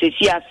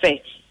sesi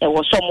ase e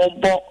wo so mo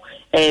bo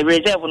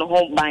reserve no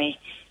ho ban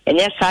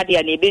enye sade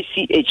a na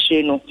ebesi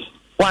echire no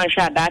wan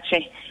hwa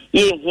adache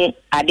ye hu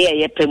ade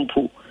ye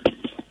pempo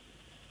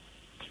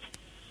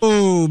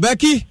oh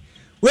Becky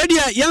we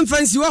dia yam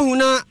fancy wa hu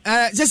na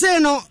sese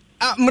no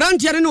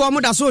mrantia ne wo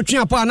mo da so otwe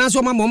apo ana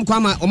so ma mo kwa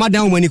ma o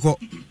madan wo mani ko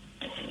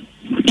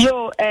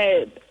yo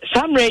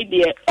some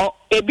radio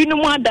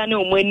ebinom adane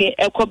omani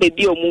ekọ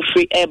bebi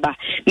omufri eba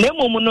na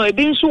emom no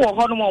ebi nso wo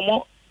ho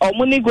no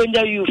omo ni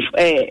Gonja youth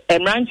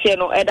emrantie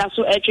no eda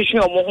so etwetwe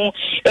omo ho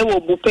ewo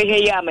bupe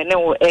he ya amene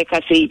wo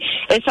ekasei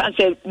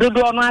esanse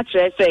dodo no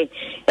akyere sei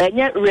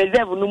enye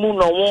reserve no mu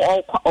no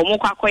omo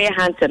kwakoye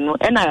Hampton no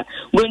ena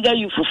Gonja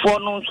youth fo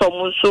no nso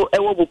omo so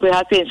ewo bupe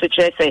ha sei nso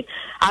kyere sei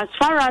as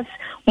far as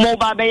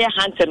mobile be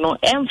Hampton no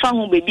emfa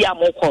ho bebi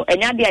amokọ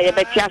enya de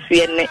ayebeti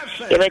ase ne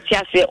yebeti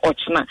ase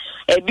ochna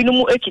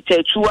ebinom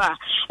ekitatu a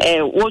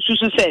wo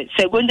susu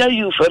se Gonja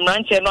youth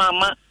emrantie no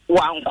ama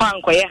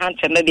wankwa ye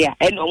Hampton no dia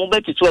ene omo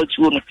betutu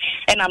atuo no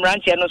ena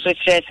mrantie no so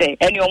kyerɛ sɛ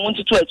ene omo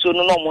ntutu atuo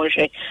no no mo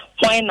hwɛ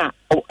point na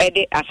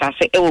ede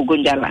asase ewo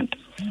Gonjaland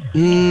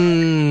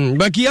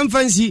baki am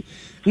fancy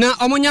na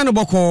omo nya no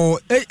bɔkɔ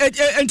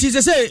enti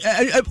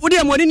sɛ wodi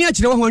amɔde ni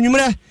akyerɛ ho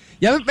anwumra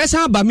ya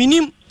bɛsa ba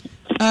minim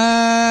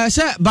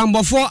sɛ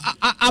bambɔfo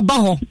aba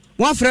hɔ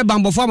wafrɛ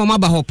bambɔfo amama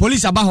aba hɔ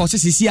police aba hɔ sɛ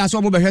sisi aso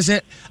omo bɛhwɛ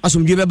sɛ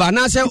asomdwe bɛba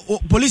na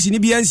sɛ police ni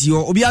bia nsi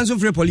hɔ obi anso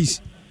frɛ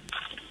police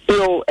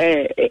so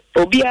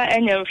obia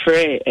enye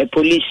mfre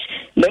police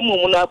na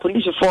mumu na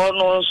police for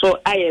no so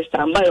aye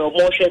standby o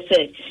mo hwe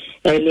se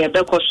ne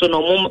ebekoso no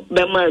mo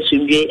be ma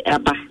asundwe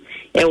aba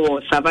ewo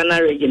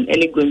Savannah region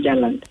eni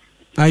Gonjaland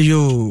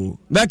ayo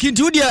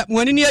bakinti udia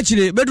mwani ni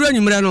akire beduru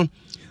anwumre no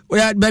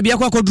oya babia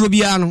kwa koduro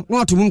bia no na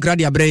otomu nkra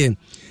de abreye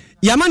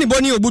yamani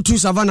boni obutu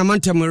Savannah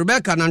mantem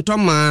Rebecca na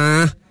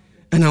ntoma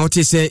and I would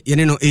say, you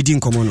know, 18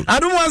 common. I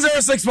don't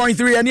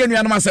 106.3 and you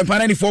know,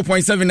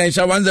 94.7 and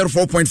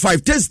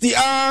 104.5. Test the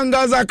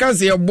angles. I can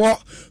see a boy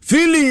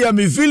feeling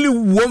me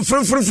feeling one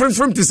from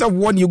to some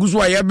one you go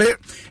to a be.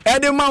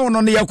 Eddie Mound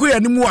on the Yaku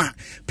anymore.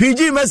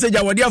 PG message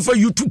I would there for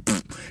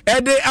YouTube.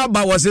 Eddie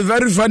Abba was a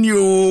very funny,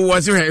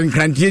 was in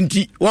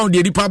Crantinti. One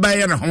did the papa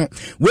and home.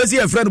 Where's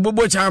your friend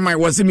Bobo Chama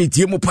was a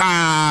meeting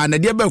pa and a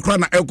dear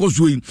Belcrana Echo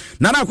Swing.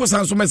 Nana was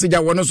some message I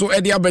want to so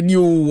Eddie Abba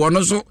new one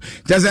also.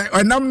 Just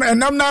and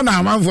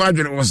I'm manfo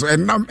adwene so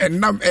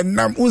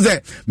enam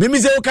uze mimi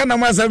se o kana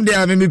masam de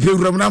mimi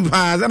pewuram na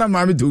pa za na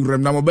mami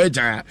tuwuram na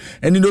mobacha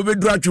eni no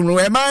bedu atwuno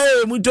e ma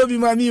mutobi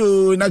mami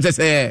o na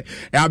chese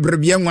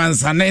abrebie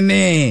nwansane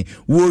ne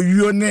wo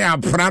yuo ne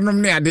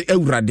apranom ne ade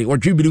awurade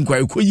wotwe nkwa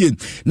ekoye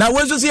na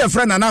weso se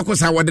efra na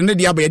akosa wode ne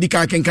de aba yedi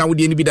ka kenkan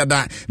wode ni bi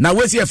dada na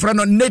wesi efra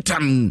no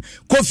Nathan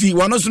Kofi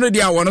wono so ne de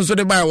wono so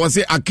de ba wo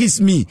se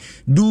kiss me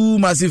do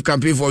massive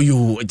campaign for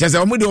you chese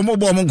omo de omo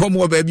bo omo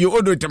nkomo ba bi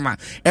odo tema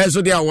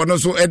eso de wono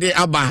so de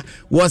aba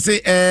was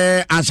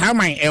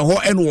ashaman eho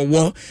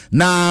enwo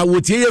na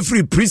wotie ye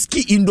free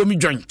Prisky Indomie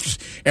joint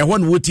eho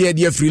no wotie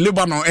de free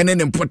Lebanon ene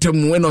ne potem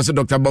no eno so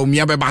Dr.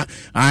 Baumia beba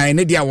ai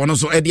ne dia wono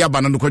so de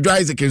aba no kwadwo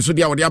Isaac nso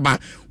de wode aba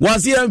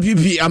was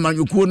MPP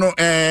amanyuku no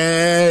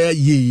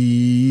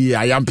yi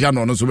ayampia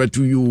no so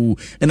betu you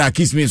na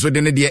kiss me so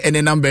de ne de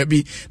ene number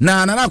bi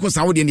na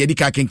akosa wo de ne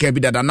dika kenka bi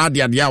dada na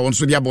de ade a won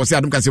so de aba wo se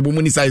adum kase bo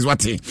muni size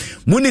wate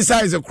muni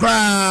size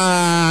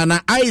kra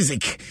na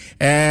Isaac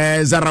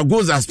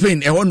Zaragoza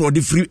Spain e one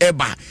the free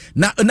eba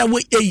na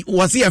we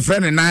was your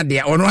friend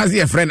Nadia or was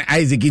your friend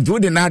Isaac into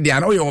the Nadia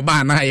no your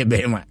ba na ye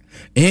be ma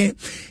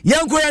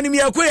yanko ya ni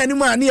yakoya ni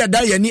ma ni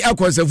ada ya ni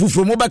akwasa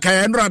fufuro mo baka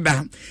ya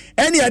nrada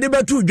eni ade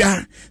betu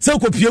dwa se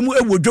kopiemu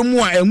ewodwom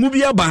a enwu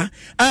bi aba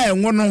a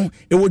enwo no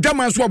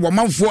ewodwama so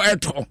abomanfo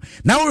eto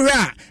na wo hwe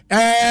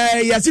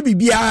a yase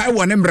bibia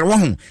ewo ne mbre wo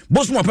ho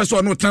boso mo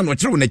peso no tan no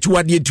kire na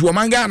chiwade eti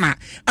manga na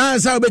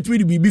ansa betumi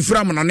di bibi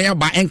fram no ne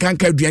aba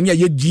enkanka aduane a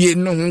yedie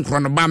no ho nkro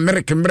no ba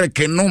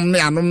mereke nom ne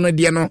anom no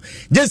de no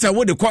jesa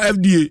wo de ko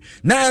FDA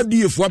na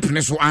FDA fo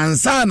apene so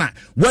ansa na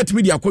what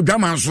media ko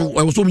dwama so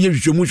wo so mo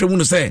yehwehwemu hwe mu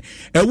no say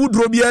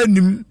ewudro bia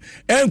nim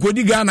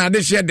enkodi Ghana de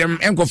hye dem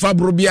enkofa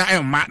bro bia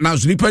emma na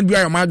so nipa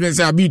bia ma adwen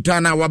say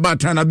abita na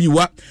wabata na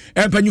biwa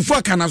empanyufo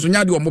aka na so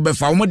nya de omo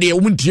befa omo de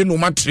omo ntie no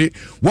matre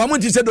wo mo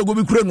nti se dogo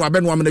bi kure no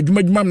abe no am na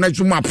dwuma na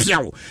so ma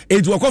piawo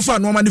enti wakofa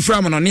no ma ni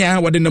fra no ne a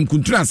wode nam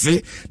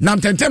kunturase nam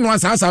tenten no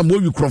asasa mo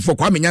wi krofo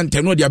kwa menya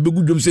ntem no de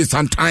abegu dwom se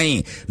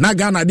santan na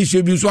Ghana de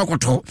hye bi so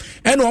akoto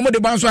ene omo de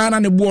ban so ana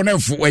ne buo na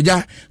efo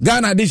eja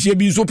Ghana de hye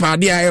bi so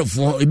paade a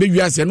efo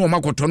ebewi ase no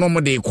makoto no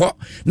mo de ko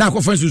na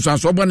akofa susu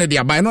aso obo ne de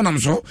aban no nam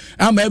so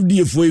ama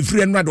FDA fo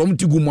efiri enu ade omo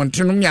ti gu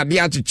monte no me ade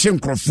a cheche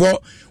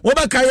krofo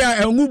obaka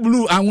ya enwu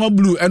blue anwa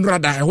blue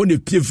enrada ho ne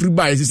pie free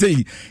buy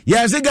say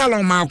yes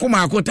gallon maako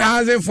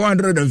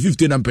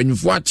 1450 na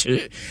mpanyufo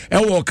ache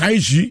ewo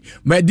kanshi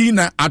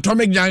Medina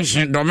Atomic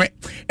Junction dome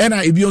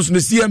ena ebionso ne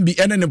CMB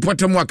ene ne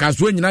potem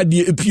akaso nyina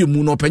de epie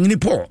mu no panyini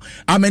Paul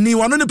amani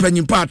wano ne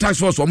panyimpa tax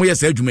force omo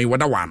yesa adwuma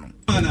wada wano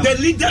the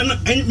leader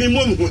me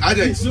mom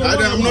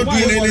I'm not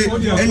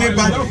doing any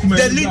bad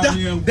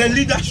the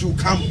leader should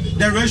come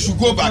the rest should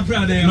go back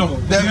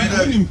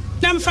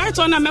them fight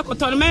on a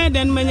mekoton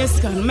meden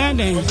menyeskan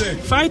meden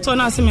fight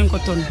on as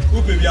menkoton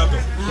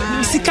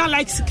sika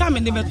like sika me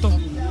de beto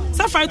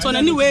sa fight on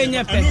anyway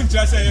nyepe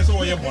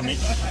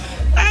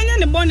anya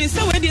ne boni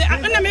se we de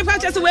na me fa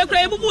che se we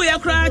kra ebubu ya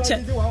kra che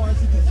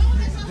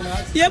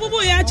ye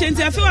bubu ya che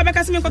nti afi wa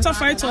beka se menkoton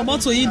fight on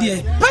but yi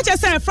de pa che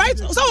se fight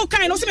so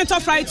kind no se me to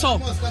fight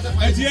on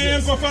e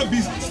yen ko fa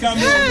bis scam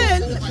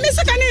me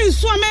sika ne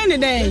nso me ne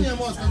den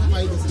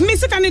me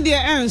sika ne de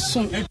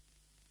enso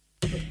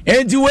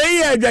enti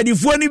wey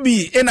adwadifo ni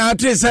bi ina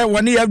atre say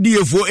woni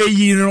FDA fo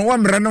eyi no wa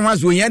mra no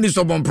haso yan ni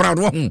sobon proud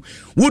wo hu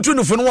wutu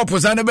no fo no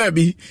woposa ne ba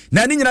bi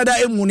na ni nyina da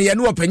emu no ye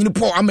ne opanyini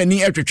Paul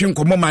amani atwetwe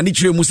nkomo ma ne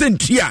kire mu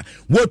senti a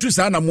wotu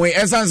sa na mo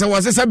esanse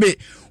wo se sabe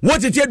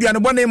wotete aduane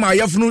bone ma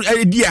yafunu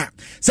edia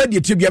se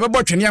de tie bia be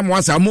botwene am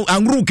asa mu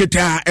anru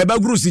keta e ba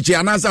guru sichi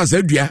anasa asa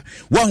adua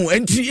wo hu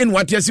enti en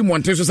wate asi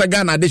monte so sa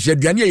Ghana de hye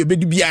aduane ye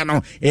bedi bia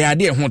no e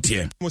ade ho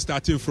te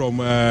starting from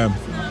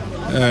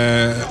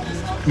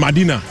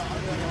Medina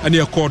and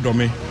your call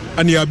me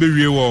and your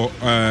baby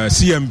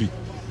CMB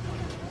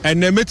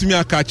and then met me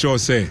a catch or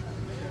say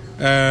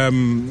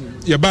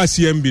your ba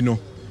CMB no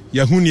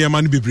your hunia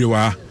man be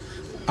brewa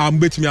I'm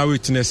bet me a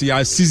witness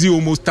ya seize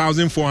almost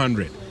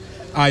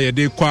 1,400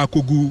 de kwa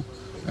kogu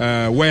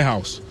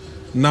warehouse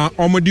na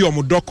omodi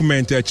omo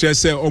document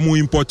say omo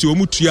import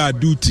omo tua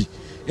duty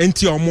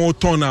enti omo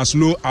turn as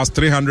low as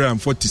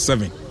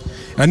 347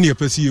 and your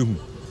pesi hu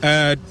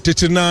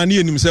tetena ni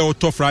enim say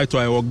auto freight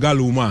or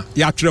galuma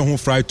ya tre ho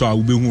freight a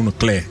ubehu no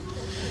clear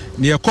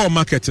na ye call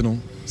market no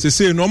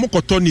say no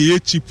omokoto na ye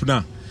cheap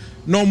na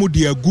omo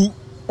de agu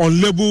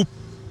on label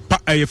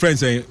your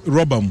friends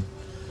rubber mu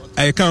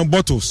can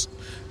bottles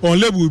on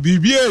label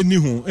bibia ni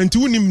ho enti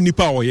unim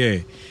nipa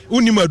oye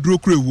unim aduro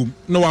krawum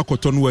na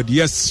wakoto no wadi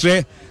yes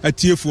re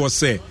atiefo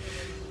say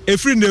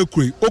efri na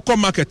ekure okọ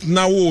market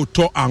na wo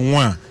to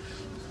anwa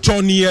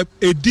toni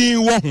edin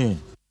wo ho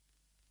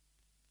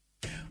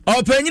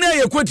opanyina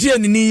ye kwotie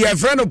ni ye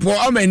friend Paul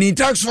amani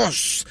tax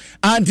force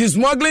anti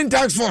smuggling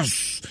tax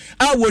force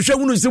a wo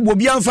hwewunu se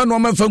bobi amfa no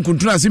mafa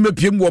nkuntuna se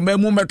mepiem wo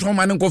mamu meto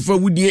ma ne nkofa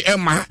wudie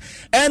ema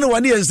ene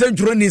wane ye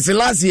sentro ni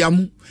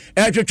selasiam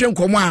twetwe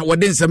nkomo a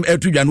wode nsem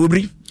atudwa no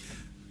obri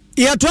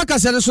ya to aka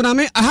se so na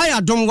me aha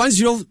ya dom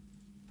 10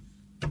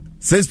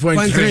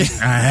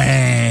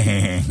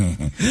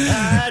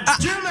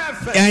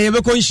 6.3 ya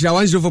be ko nshira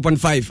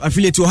 104.5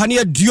 affiliate ohane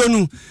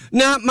aduonu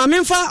na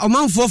mamemfa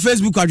omanfo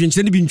Facebook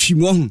adwenkyere ne bi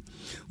ntwim wo hu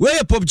we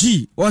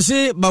PUBG wo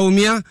se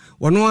baomia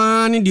wono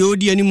ani de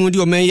odi ani mu de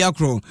o men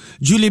yakro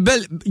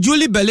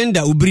Julie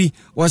Belinda obri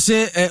wo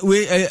se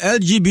we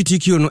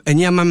LGBTQ no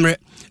enya mamre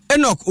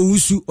Enoch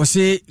Owusu wo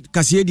se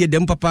kase de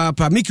dem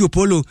papa Miki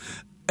Opolo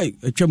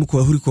atwam ko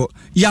ahuriko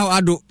yaw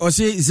ado o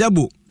se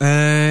Zebo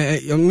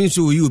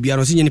minso yi obi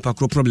aro se nyeni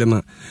pakro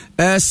problema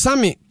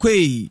Sami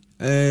Kwei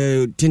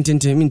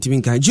tintin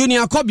mintiminka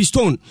Junior Kobe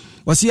Stone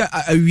wasi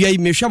awia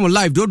mehwam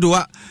live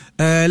dodoa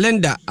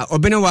Lenda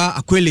obenewa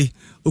akwele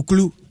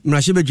okulu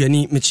mrahye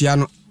badwani mechia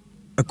no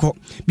eko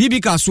bibi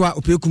kasoa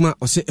opekuma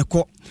ose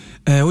eko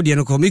wodi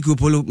no ko Miki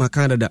Opolo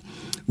makanda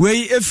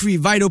we every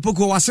vital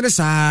poko wasere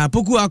sa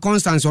poko a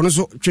Constance ono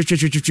so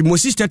twetwetwetwe mo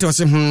sister te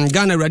wase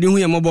Ghana radio hu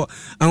yemobo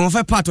awon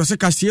part wase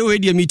kasie we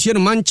de metie no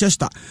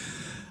Manchester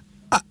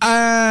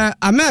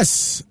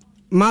Ames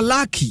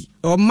Malaki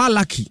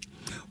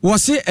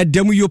wase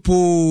edemu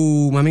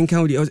yopo mamenka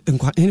wodi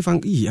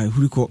enfan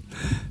huriko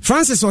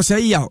Francis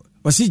wase ya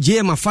wase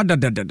je ma fada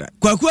dada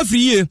kwa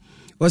afriye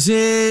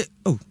wase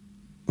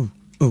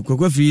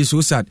kwa free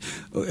so sad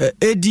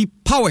Eddie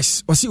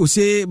Powers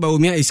wase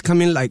Baomia is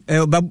coming like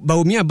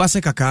Baomia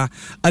Basekaka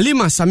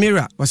Alima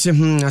Samira wase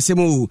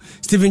asemo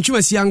Stephen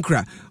Chumasi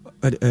Ankra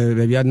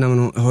baby adna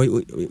no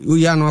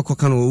uya no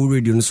akoka no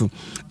radio no so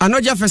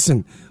Ano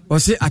Jefferson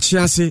wase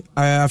achianse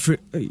afri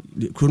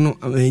krono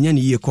enya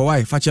ni ye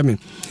kwai fache me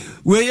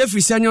we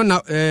every sanyo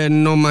na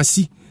no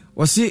masi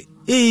wase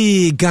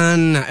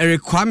Ghana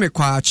Kwame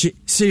Kwachi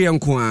Syrian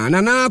kwa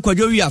na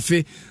kwadwo wi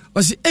afe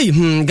wase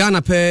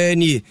Ghana pe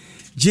ni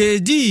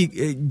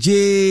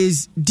JD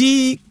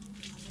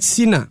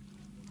Sina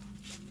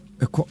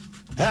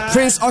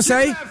Prince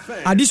Osei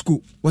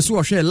Adisku was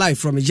to share live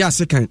from a just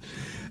second.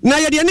 Na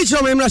ya de ni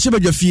chiro me mra hye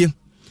badwafie.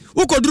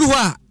 Ukoduru ho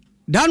a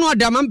da no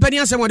ada mampani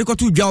asem wode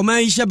koto dwa o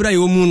man hye bra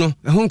yo mu no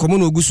ho nkomo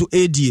no oguso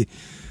edie.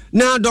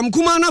 Na dom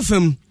kuma na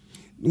fam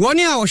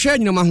woni a o hye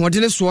nyina mahode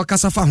ne so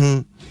kasafa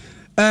ho.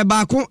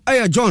 Baako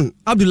John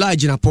Abdullah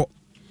Jinapo.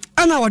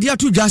 Ana wode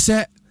ato dwa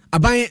se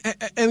aban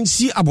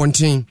MC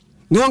abonten.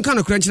 No one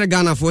can crunch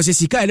Ghana for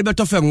sika ele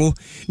beto fam wo.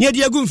 Ne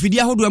ade agu mfidi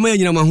ahodo ma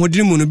nyina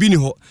mahode mu no bi ni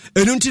ho.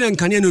 Enu nti ne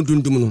nkane no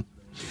dundum no.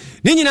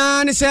 Ni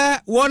nyina ne se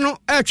wono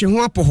atwe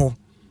ho apo ho.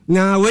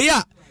 Na we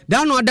ya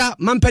da no ada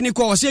mampani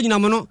ko ose nyina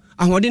mo no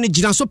ahode ne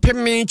gina so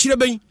pemme kire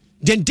ben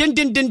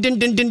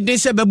den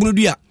se babunu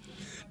dua.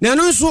 Na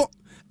no so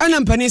ana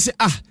mpani se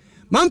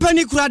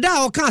mampani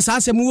kurada o kan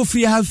asase mu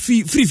free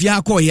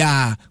ha ko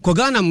ya ko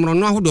Ghana mro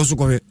no ahodo so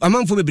ko hwe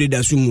amanfo bebre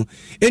da so mu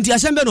enti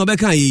asembe no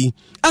obeka yi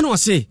ana o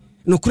se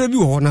no kura bi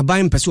ho na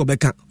ban pese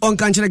obeka on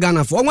kan kire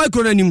Ghana fo onwa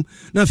kuro nanim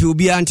na fe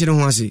obi ante ne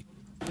ho ase.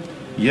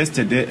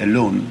 Yesterday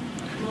alone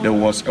there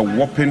was a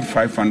whopping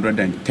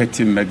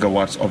 530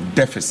 megawatts of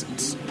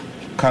deficits,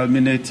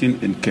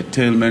 culminating in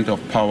curtailment of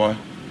power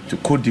to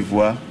Cote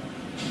d'Ivoire,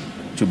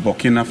 to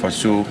Burkina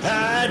Faso,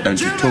 and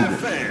to Togo.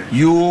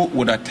 You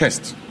would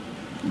attest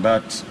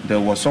that there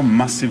was some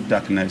massive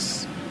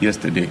darkness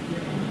yesterday.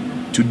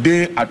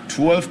 Today at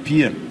 12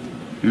 p.m.,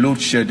 load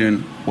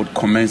shedding would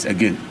commence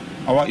again.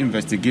 Our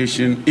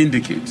investigation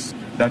indicates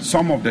that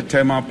some of the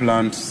thermal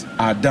plants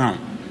are down.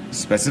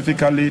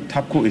 Specifically,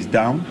 TAPCO is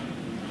down,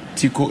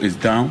 TICO is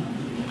down,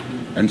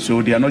 and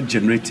so they are not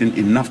generating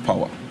enough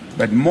power.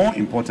 But more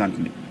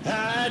importantly,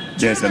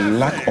 there's a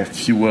lack of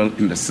fuel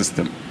in the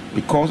system.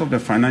 Because of the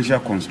financial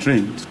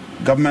constraints,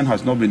 government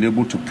has not been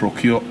able to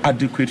procure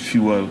adequate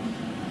fuel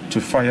to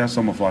fire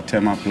some of our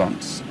thermal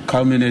plants,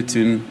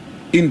 culminating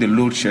in the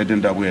load shedding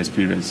that we're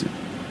experiencing.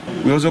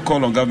 We also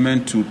call on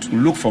government to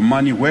look for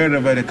money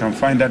wherever they can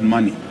find that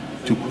money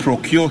to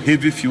procure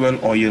heavy fuel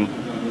oil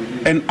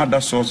and other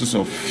sources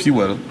of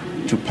fuel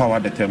to power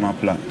the thermal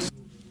plants.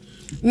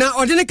 Na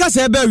odene ka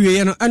se ba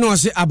wiye no eno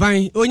se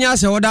aban onya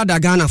se woda da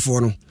Ghana fo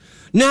no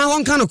na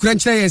won ka no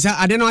krankyere ye se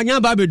ade no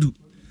anya ba bedu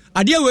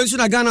ade we nso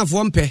na Ghana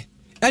fo mpe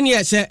ene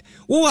ye se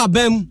wo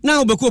abam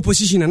na obeko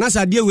opposition na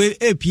sa ade we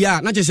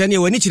APA na che se ne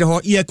wani kire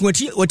ho ye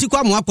kwati wati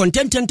kwa mo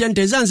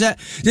akontententente zanse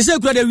se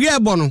kura de wiye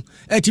bo no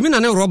etimi na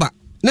ne roba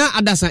na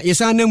adasa ye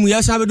sa na mu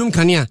ya sa bedum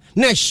kanea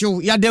na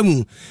hyew ya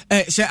damu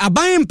se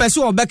aban mpe se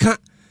obeka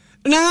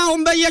na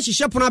ombe ye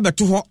hihye pono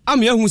abeto ho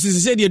am ya hu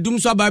sese de dum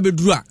so aba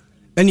beduru a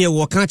ene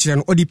wo ka kire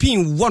no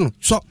odipin wo no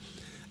so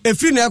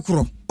efri na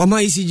ekro o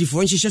ma ECG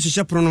fo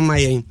nhihye pono no ma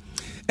yen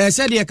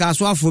said ye ka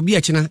so afo bi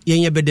akina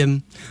yen ye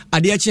bedem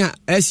ade akina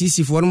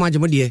SCC fo no ma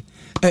agemo de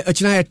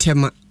akina ye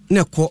tema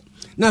na ko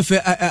na fe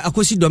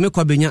akosi dome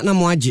kwa benya na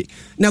mo age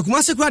na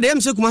kumase kwa de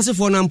emse kumase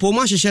fo na mpo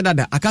mo ahyehyɛ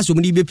dada akaso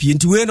mo de be pie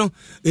nti we no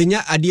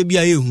enya ade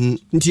bia ye hu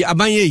nti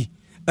aban ye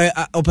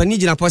opani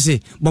gina pose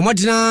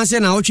bomodina se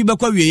na otwi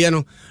bekwa wieye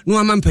no no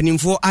ama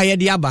mpanimfo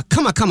ayede aba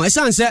kama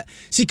esanse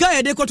sika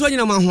yede koto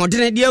nyina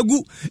mahodene de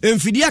agu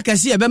emfidi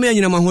akase e bema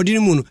nyina mahodene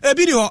mu no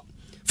ebi ni ho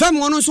fam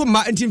wono so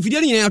ma nti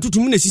mfidi nyina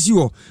atotum na sisi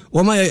ho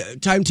wo ma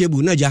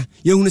timetable na ja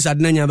ye hunu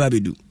sadena nya ba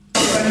bedu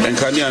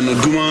enkania no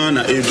duma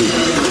na edu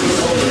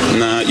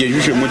na ye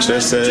yuhwe mo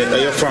kire se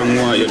eye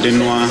fanwo ye de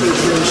noa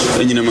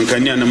enyina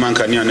mankania na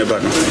mankania ne ba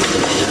no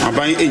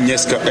aban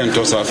enyeska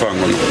entosa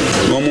fanwo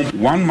no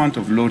 1 month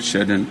of load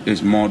shedding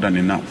is more than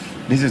enough.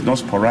 This is not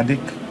sporadic,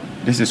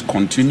 this is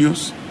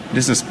continuous,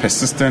 this is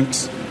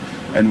persistent,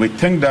 and we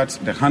think that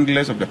the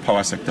handlers of the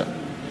power sector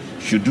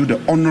should do the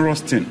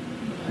onerous thing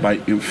by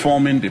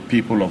informing the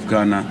people of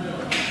Ghana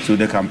so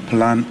they can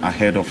plan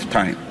ahead of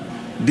time.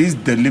 This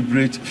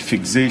deliberate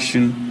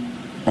fixation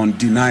on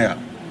denial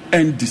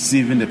and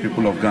deceiving the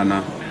people of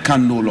Ghana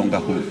can no longer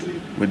hold.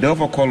 We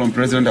therefore call on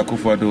President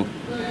Akufo-Addo,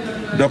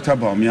 Dr.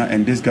 Bawumia,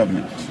 and this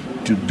government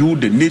to do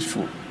the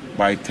needful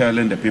by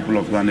telling the people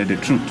of Ghana the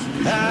truth.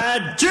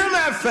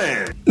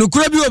 No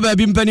kura bi oba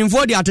bi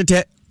mpanimfo de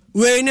atete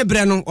we ne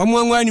bre no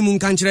omwanwa ni mu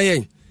nka nkire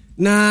yen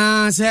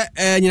na se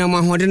nyina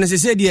mahode na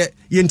se de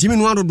yentimi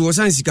no adodo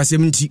san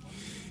sikasem nti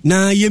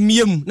na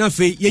yemiem na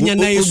fe yenya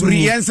na yesu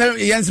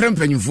yensre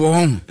mpanimfo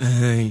ho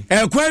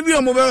kwa bi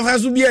omo be fa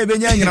so bi e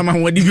benya nyina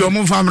mahode bi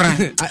omo famra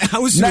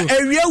na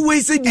ewia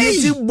we se di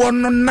si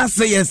bono na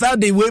se yesa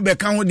de we be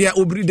kan ho de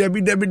obri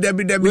dabi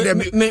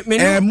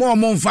mo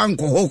mfa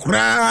nko ho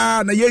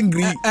kra na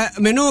yengri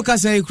me no ka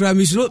sai kra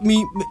mi so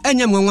mi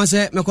enya mwanwa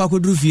se mekwa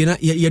koduru fie na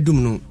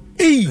yedum no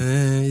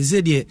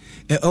zedie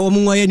omo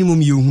nwa ya ni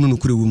mom yehunu no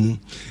kure wo mu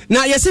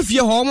na yese fie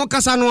ho omo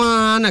kasa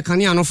no na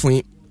kane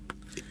anofon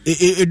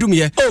edum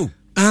ye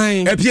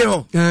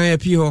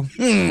epie ho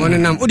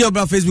onenam odi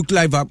obra Facebook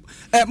live app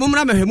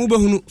momra mehwemu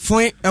behunu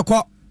fon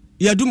ekọ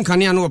yadum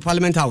kane no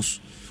Parliament House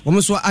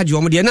omo so age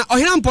omo de na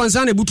ohina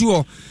mponsa na butu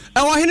ho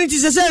ohina ti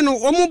sese no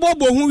omo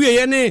bobo hu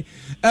wiye ne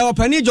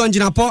opani John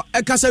Jinapo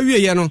kasa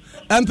wiye no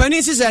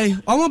mpani sisai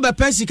omo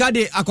bepa sika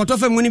de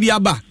akotofa mu ni bi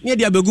aba ne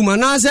de abeguma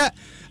na se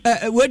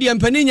we de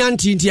mpani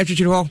nyanti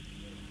atwetwere ho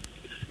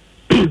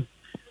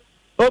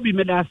obi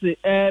medase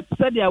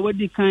sadia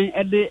wedi kan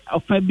ede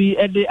ofa bi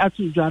ede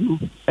atudwa no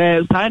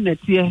saa na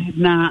tie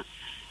na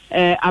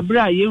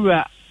abra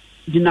yewura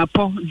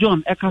Jinapo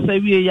John ekasa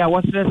wiye ya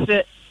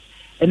wasrese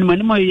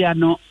enmanimo ya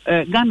no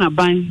Ghana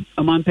ban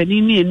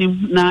amampani ni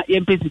enim na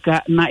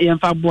yempesika na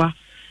yemfa boa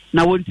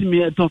na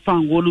wontimi to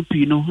fan wonu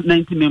pi no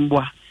 90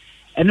 memboa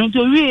eno to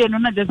wiye no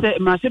na jese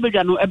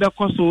mrasebedwa no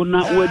ebekoso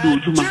na wadu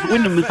ojuma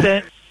wonim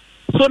se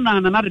so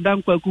na de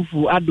dankwa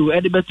kufu ado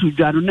ede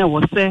betudwa no na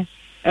wo se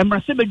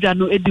mrasebedwa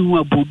no edi hu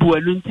abubu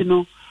eno nti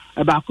no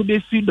ba ko be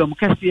freedom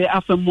kase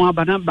afamu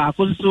abana ba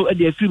ko so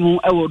ede afimu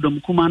ewo dom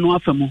kuma no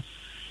afamu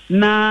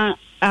na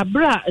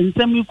abra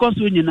nsem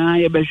ikoso nyina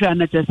ye behwa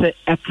na chese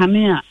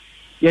ekane a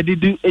ye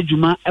didu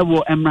ejuma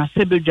ewo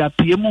mrasebedwa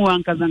piemu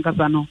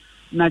wankasa no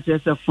na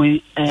chese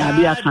fun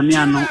abi akane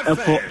ano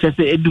eko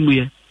chese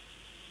edumuye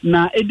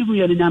na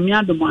edumuye ni nyame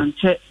adom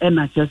anche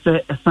na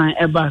chese esan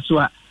eba so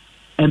a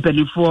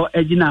empenifo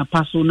ejina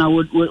paso na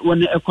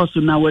woni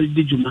ekoso na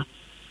wadi juma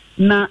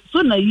na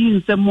so na yi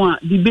nsem a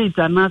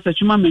debate na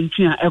sachuma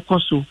mentwi a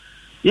ekoso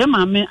ye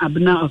maame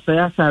abna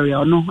ofaya sare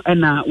ono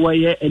na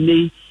woye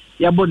enei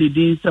yaboni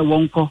din se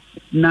wonko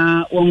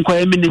na wonko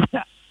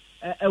minister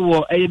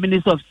ewo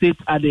minister of state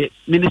at the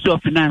Ministry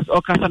of Finance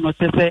o kasa no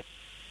tese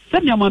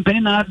senya mampani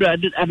na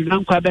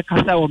adu kwa be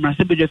kasa wo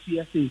mrasebedwa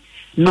fiase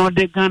no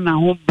de Ghana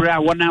ho bra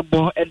wona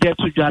bo ede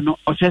tudwa no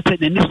o tese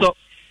nani so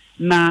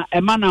na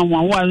ema na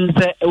nwa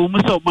nse ewo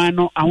muso man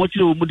no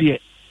ahochire wo mu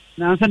de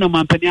na nse no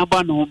mampani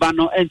aba no ba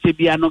no enche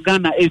bia no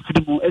Ghana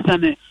efirimu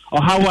esane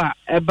ohawa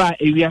eba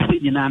ewiase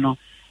nyina no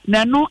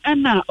na no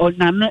na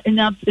onano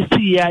enya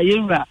si ya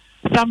yewra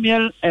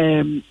Samuel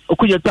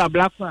okujeto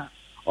ablakwa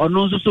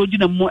ono nso so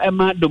gina mu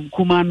ema dom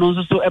kuma no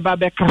nso so eba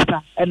be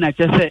kasa na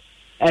chese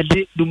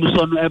ede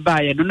dumuso no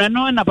eba ye no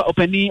na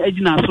opani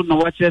agina so no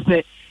wa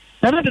chese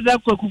na de da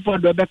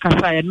kwakufu do be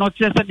kasa ye no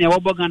chese ne wo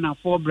Ghana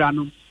for bra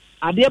no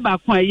ade ba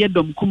kwa ye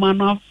dom kuma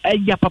no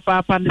eya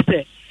papa ne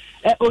se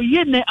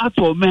oye ne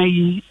ato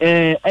mayi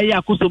eya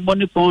akoso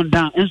money pound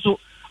down enso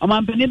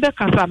omampani be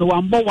kasa no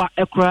wambo wa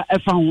ekra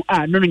efa ho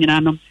no nyina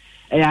no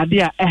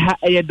ade a eha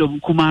eye dom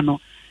kuma no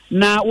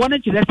na wona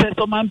chirese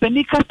so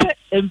mampani kase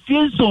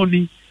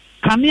emfiensoni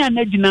kanea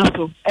na gina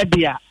so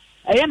edia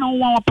eye no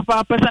nwa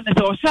papa person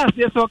se o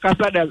shase so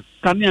kasa da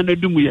kanea na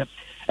dumuye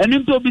enu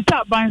nto bi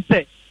ta ban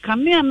se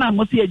kanea na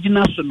mo se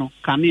agina so no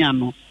kanea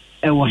no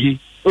ewo he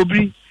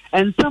obri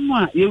ensam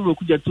a yewro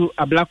kujato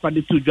ablakwa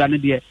de tudwa ne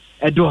de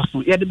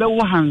edoso ye de be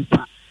wo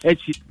hansa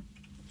echi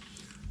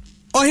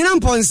ohina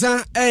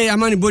mponsa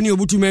amani boni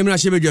obutu memra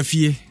shebedwa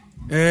fie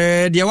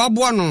de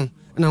waboa no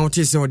na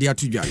otese odi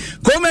atudwa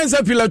comments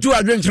pilatu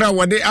adventure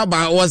wode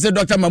aba was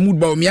Dr. Mahmoud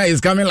Baumia is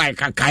coming like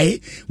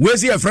akai we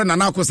see a friend na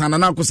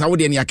nakosa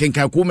wode ne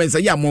akenka comments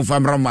ya mo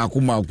famra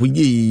makuma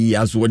kuyi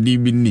aswadi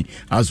bini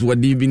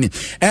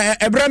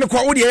ebrane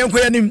kwa wode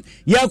yenkoyanim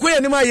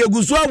yakoyanim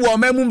ayegusu abo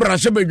mamu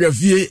mbrahye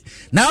bedwafie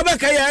na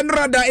abeka ya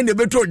nrada in the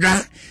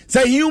betodwa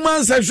say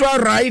human sexual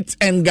rights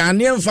and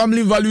Ghanaian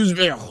family values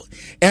bill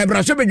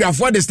ebrahye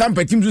bedwafo the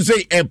stamp team to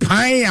say e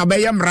pan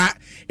abayemra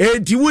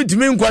eti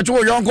wutimi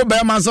nkwacho yonko be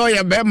ma so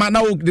ye be ma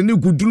na de ni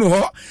kuduno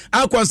ho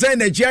akwose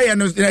na chia ye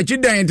no na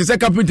chidan te se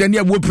captain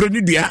ya bo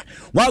predua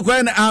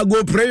wakwa na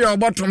ago prayer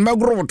bottom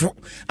megroto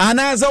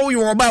anaza wo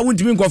yo ba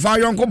wutimi nkwafa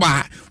yonko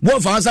ba bo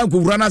fa sa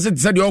nkowura na se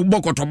de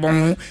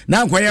ogbokotobon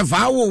na nkwa ye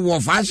fa wo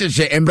fa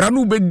hyehye embra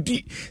no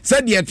bedi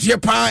se de tie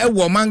pa e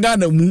wo manga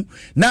na mu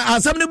na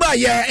asam ne ba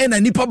ye na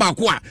nipa ba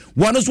ko a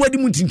wono so adi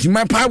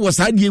mutintima pa wo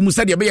sa de mu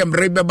se de be ye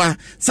mbre beba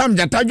sam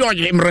jata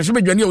George mrehye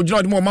bedwane o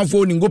gina de mo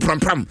manfo ni ngo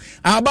pram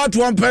about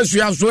one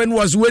person so and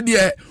was with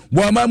ye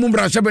bo ma mu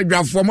mbrahye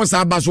bedwafo mo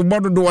sa abaso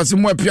bodo do wase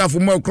mo apiafo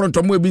mo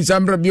kronto mo ebi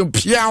sambre bi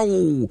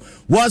piawo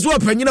was wo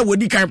panyina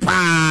wodi kan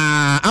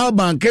pa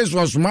alban case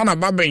was mana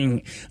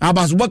baben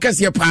abaso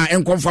bokese pa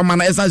enkonfama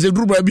na esanse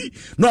duru ba bi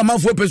no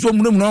amanfo peso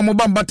mu no mo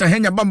bambata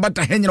henya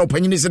na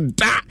opanyini se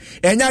da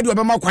enya de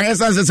obema kwan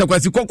esanse se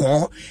kwasi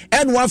kokko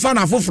en wafa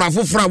na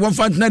fofra won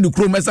fantina de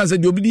krom esanse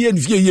de obi de ye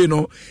nfie ye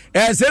no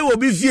se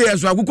obi fie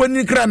so akukọ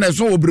ni kra na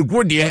so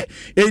obrekro de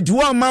eti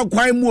wa ma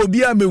kwan mu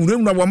obi a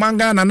mewuram na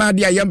wamanga na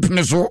de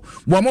ayempene so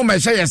wo mo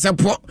mehye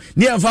yesepo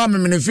ne afa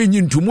memene fi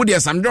nyintumu de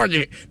Sam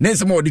George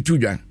nensema odi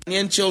tudwan.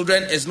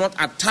 Children is not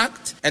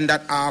attacked and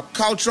that our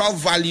cultural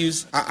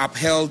values are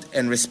upheld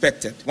and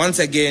respected. Once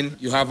again,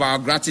 you have our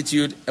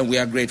gratitude and we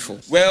are grateful.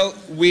 Well,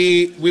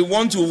 we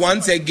want to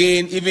once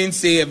again even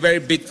say a very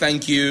big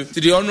thank you to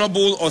the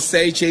Honorable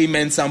Oseiche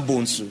Mensah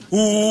Bonsu,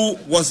 who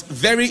was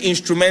very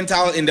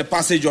instrumental in the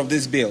passage of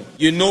this bill.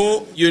 You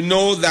know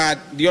that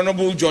the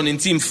Honorable John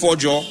Ntim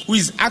Fojo, who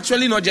is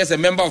actually not just a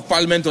member of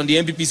parliament on the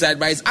MPP side,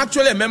 but is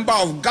actually a member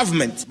of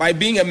government by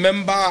being a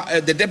member,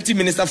 the Deputy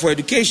Minister for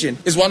Education,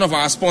 is one of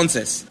our sponsors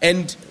sponsors.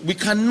 And we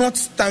cannot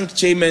thank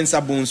Chairman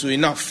Sabunsu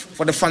enough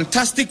for the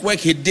fantastic work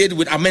he did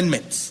with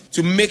amendments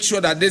to make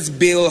sure that this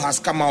bill has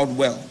come out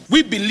well.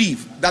 We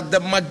believe that the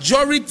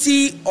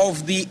majority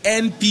of the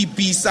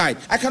NPP side,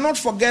 I cannot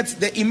forget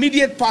the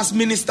immediate past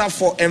Minister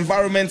for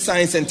Environment,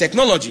 Science and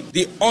Technology,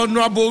 the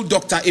Honorable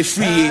Dr.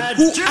 Efriye,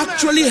 who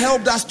actually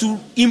helped us to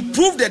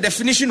improve the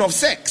definition of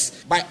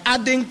sex by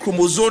adding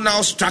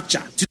chromosomal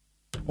structure to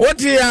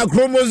what is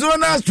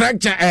chromosomal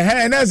structure?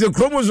 And as a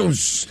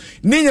chromosomes,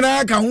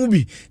 Nina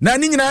Kahubi,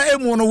 Nanina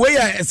Emono way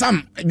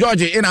some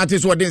George in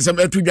artist what in some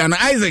Etujana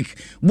Isaac,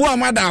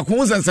 Buamada,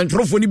 Hons and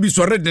Centrophony be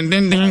so red and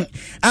then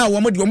I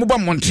want to move on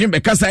Montim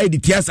because I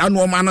did yes, and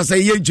woman say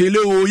ye jelly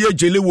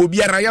will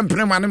be a Ryan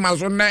Preman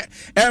Mazone,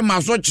 and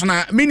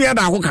Masochna,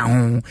 Miniada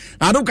Hoka.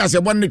 I don't as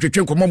a one to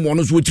check on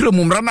Monos with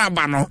Mumrana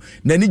Bano,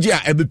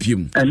 Nanija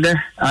Ebipim. And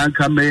then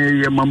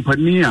Ankame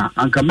Mampania,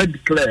 Ankame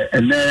declare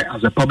and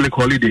as a public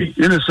holiday.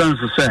 In a sense,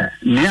 to say,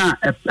 near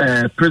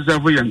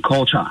preserving your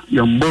culture,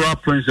 your moral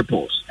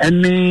principles,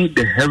 any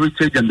the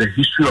heritage and the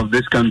history of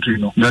this country.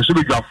 No, there should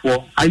be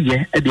for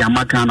aye at the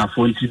Amakana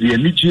for the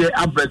Niger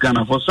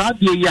Abregana for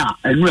Sadia,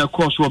 and we of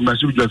course what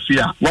Masuja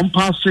fear. One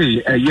pass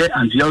say a year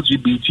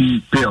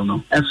anti-LGBT bill.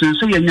 No, as in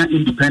say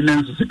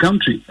independence as a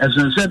country, as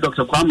in said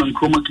Dr. Kwame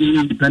Nkrumah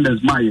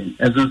independence Mayan,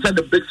 as in said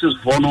the basis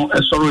for no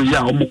sorry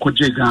ya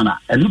Omokoje Ghana,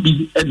 and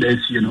be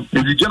NS, you know,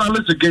 the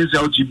journalists against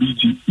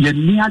LGBT, ye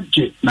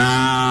niaje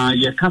na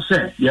ye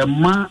kase ye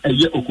ma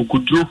ye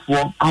okukudro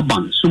for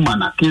Aban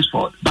Sumana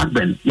Kingsford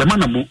backben ye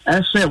manamu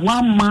say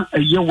one ma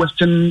ye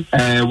western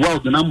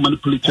world na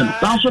manipulation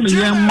that's one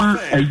ye ma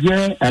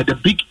ye the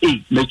big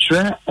A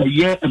metre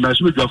ye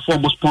emergency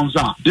form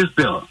sponsor this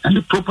bill and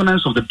the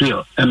proponents of the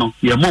bill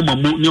ye mama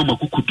mu ni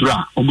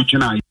omakukudra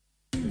omuchina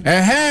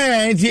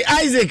the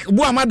Isaac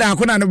Buamada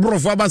Kuna and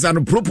Brofabas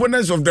and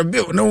proponents of the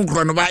bill no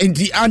chronova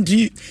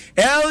anti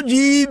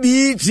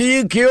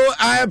LGBTQI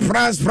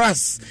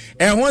plus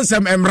and once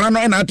some Emrano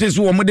and artists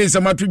who made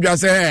some to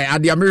just say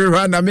at the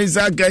American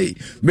Mesaka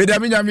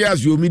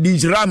Medamias you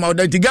mid Ram or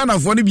the Tigana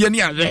for the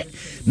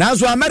Biania. Now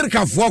so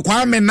America for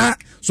Kwamena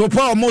so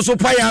poor Moso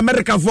Paya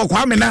America for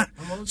Kwamena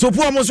so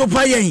poor Moso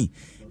Paya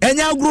and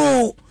ya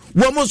grow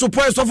woman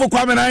support for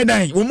Kwamena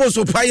Ida almost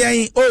so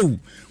Paya oh.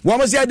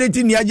 Wama si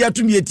adeti ni aja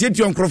tumi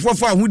etieti onkrofo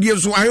fa ahudie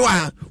so ayo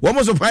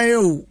wama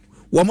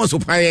so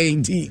paye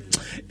nti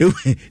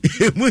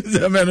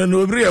emuza meno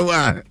no bre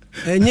wa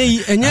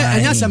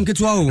enya sam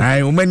ketwa o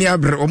ai o mani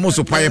abre wama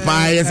so paye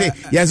pa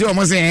yese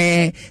wama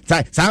se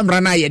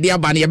sambra na ye dia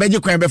ba na ye beje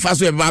kwan be fa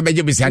so ye ba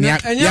beje bisiane ya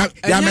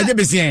beje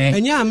bisiane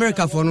enya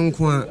America for no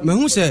nko a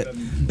mahu se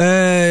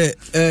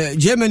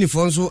Germany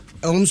for so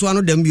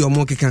ano dem bi o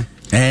mo keka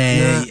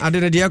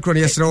adene dia kro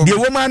ne yesre wo de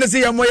woman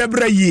say ya moya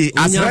brayi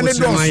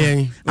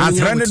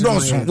asrane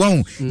dos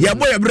won ya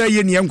moya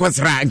brayi ne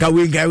yankosra nka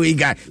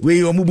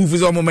we o mubufu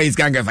so mo mai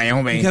skanga fa ye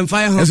ho ben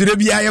eso de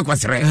bia ye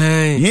kosre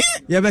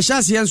ya be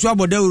chance ye nso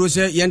aboda wuro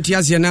se ye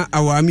ntia se na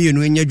awami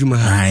enu enya dwuma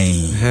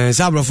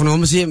sabrofo no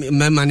mo se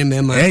mema ne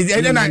mema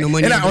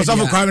ena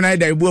osofo kwa na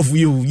da ebuafu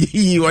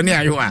yi woni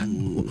ayo a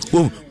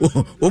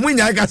o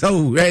munya ka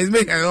so is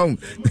make home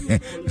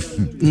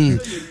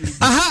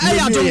aha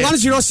ya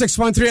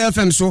 106.3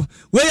 FM so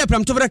we ya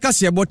pram to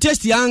kase bo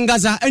test ya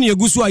ngaza ene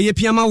egusu aye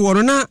piama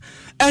woro na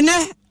ene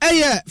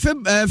eye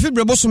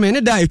fibre bosome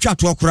ne da etwa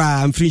to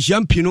kora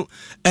mfrinhia mpino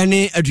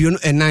ene aduonu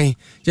enan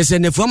je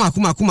ne fu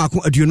makoma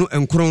aduonu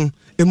enkron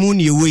emu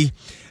ne ewe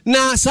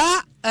na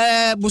sa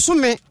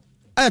bosome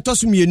to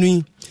so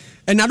mienu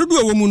ena dodo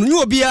ewo mu no nyu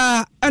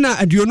obia ena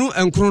aduonu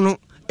enkron no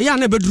ya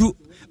na beduru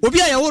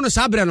obia ya wo no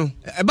sa bre no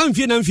eba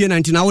mfie na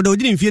 90 na wo da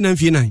odi mfie na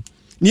 9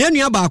 ne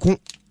anua baako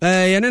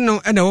yene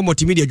no ena wo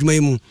multimedia adwuma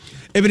yimu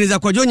Ebeneza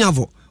Kwajo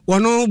Nyavo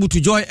wono butu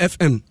Joy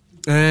FM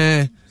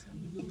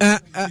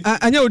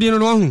anya odi no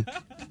ho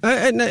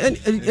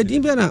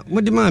edin na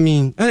modi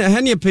mami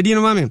ha ne pedi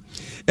no mami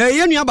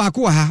yenua ba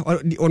ko ha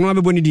wono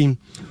abebo ni din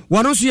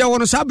wono so ya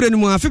wono sabre no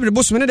mu afibre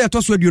boso ne de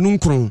to so aduonu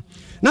nkron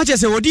na che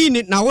se odi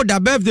ni na wo da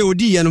birthday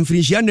odi ye no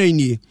mfrinhia na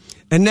ni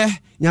ene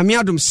nyame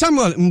adom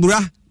Samuel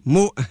Mbura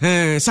mo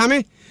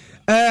same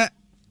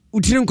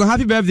utire nko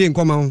happy birthday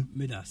nko ma ho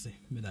medase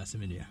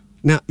media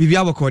na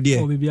bibia boko de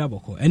bibia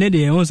boko ene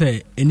de won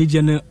say eni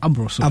gene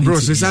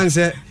abroso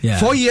sanse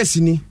 4 years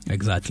ni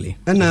exactly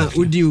na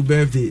udi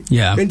birthday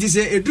and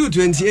say edu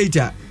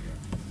 28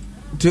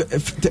 to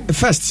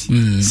first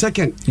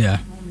second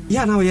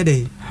now ye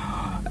dey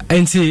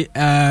enti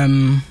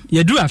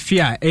ye do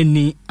afia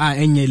eni a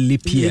enye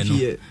lepie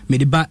no me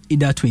de ba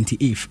either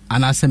 28th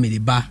and asa me de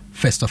ba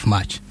 1st of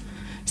March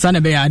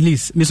sana be at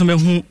least me so me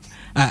hu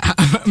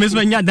Miss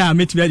Manyada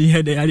met me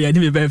here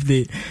the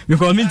birthday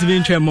because me to be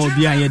in train more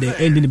behind the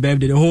ending the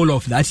birthday the whole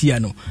of that year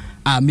no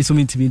miss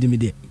me to be the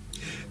day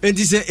and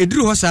this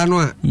edru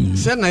hosano a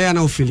say na ya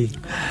na ofili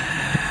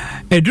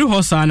edru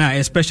hosana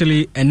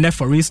especially and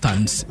for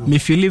instance me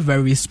feel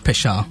very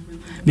special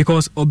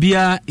because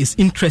Obia is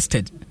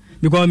interested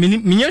because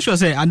me sure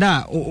say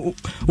ada o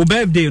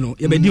birthday no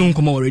ye be di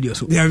nkomo already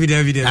so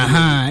video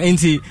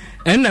enti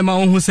and na ma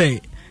who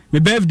say me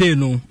birthday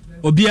no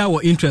Obia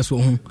wo interest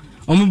wo ho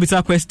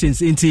bisa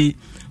questions into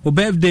o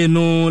birthday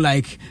no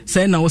like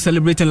say now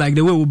celebrating like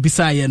the way we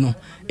bisa ye no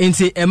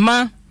into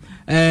Emma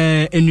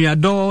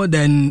enuado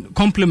then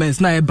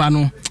compliments na eba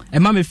no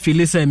Emma me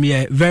feel say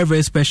me very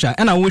very special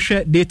and I wish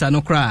data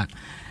no cry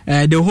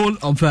the whole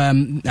of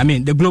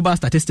the global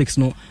statistics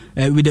no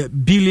with the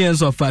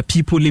billions of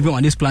people living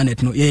on this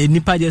planet no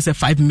nipa just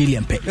 5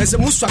 million pe yes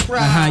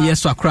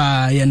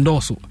swakra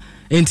yendoso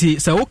enti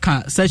so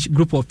okay such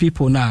group of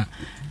people now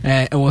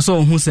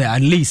also who say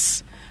at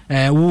least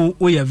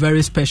we are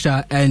very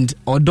special and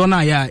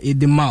odona ya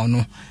the mouth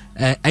no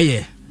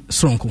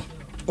stronko.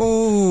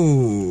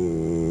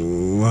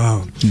 Oh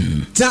wow.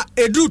 Ta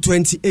edu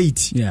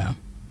 28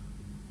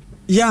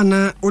 ya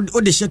na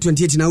o de share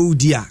 28 na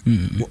udi a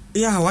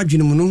ya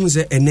wadwene mu no hu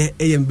se ene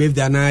em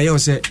birthday na ya o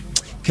se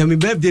kemi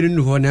birthday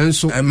no ho na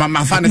nso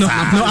mama fa ne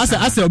sa no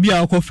asa obi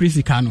a ko free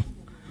sika no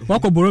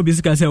wako boro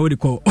bisika say o de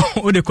ko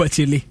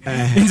chile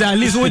in at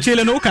least o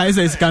chile no kai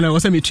say sika na o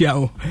say me tua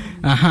o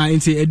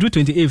into edu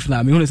 28th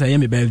na me hu say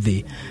my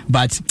birthday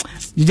but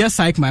you just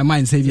psych my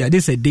mind say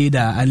this is a day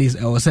that at least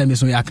o say me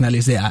so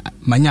acknowledge say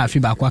manya afi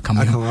ba kwa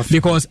kama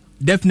because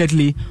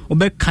definitely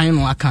obe kind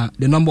no aka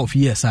the number of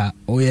years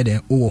or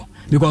there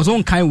because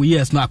on kind of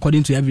years now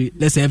according to every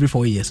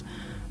 4 years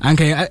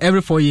and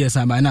every 4 years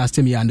I might now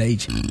still be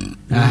underage.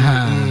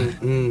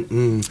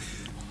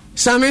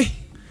 Sammy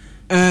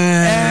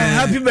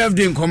happy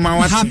birthday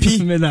Nkoma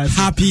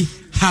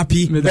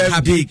happy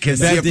birthday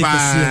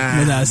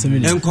Kesepa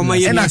Nkoma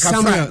ye na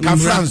Samuel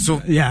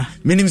Kafranso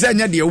minim say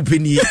nya de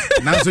openi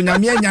na so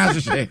nyame anya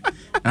hwehwe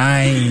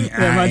ai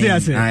happy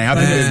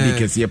birthday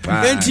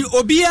Kesepa enti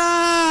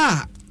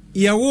obia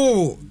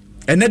yewo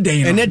ene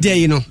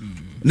day no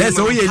na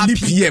so ye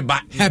lipie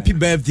ba happy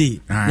birthday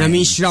nyame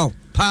nhyiraw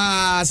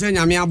pa se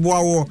nyame aboa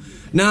wo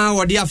na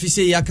wode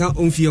afise yaka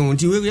onfie ho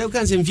nti we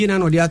kan se mfie na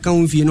wode aka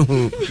onfie no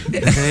ho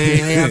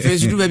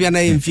afise du bia na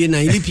mfie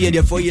na lipie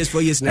de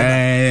 4 years na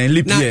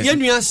na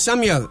yenua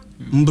Samuel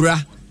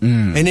Mbra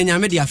ene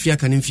nyame de afia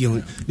kan mfie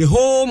ho the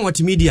whole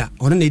multimedia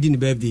ono na edi ni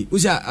birthday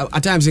usa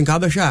at times nka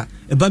ba hwa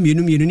eba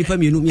mienu nipa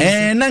mienu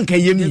na nka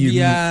yemienu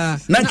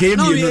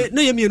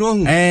na yemienu ho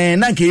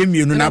na nka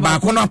yemienu na ba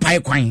ko no pai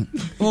kwan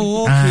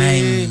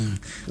okay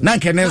na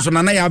nka ne so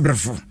na ya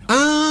abrefo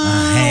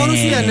ono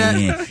so ya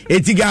na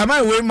etiga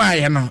ma we ma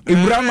ye no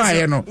ibura ma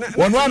ye no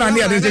wono na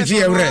ne ade chechi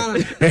evre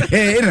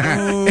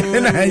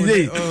na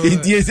ide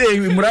itie se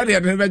imura de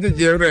ade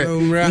chechi evre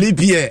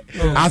lipie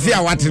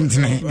afia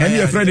watentene ene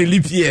ye friend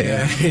lipie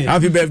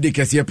happy birthday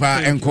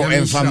Kesepa enko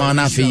enfama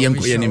na afi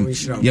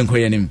yenko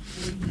yenim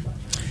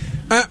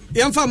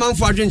yamfa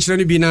manfo adwenkyerɛ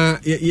no bi na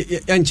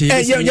yanche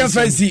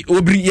yamfansi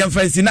obri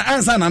yamfansi na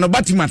ansa na no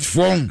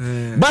batimatfo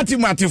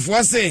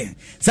se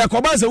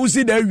koba se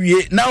usi da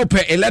wie na ope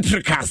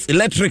electricals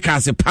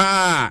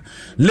pa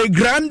le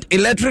grand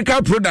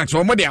electrical products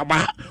wo de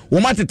aba wo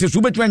matete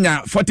so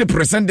betmanya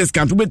 40%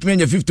 discount wo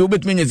betmanya 50 wo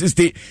betmanya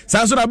 60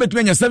 sanso na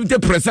betmanya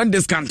 70%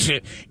 discount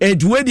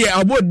edwe de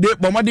abode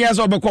bomade ya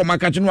so obekọ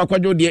makachi no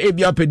akwadwo de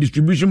ebia per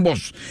distribution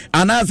box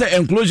anase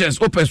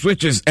enclosures open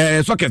switches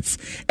sockets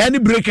any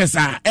breakers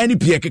any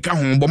pie keka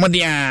ho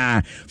bomade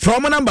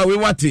from number we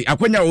wati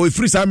akwanya o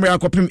free samre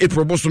akopim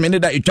April bosom ne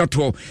da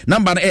etwato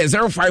number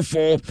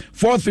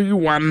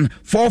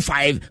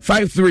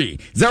 054-431-4553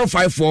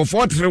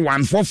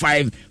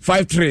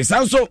 054-431-4553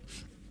 sanso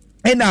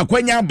ena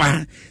akwanya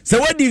ba se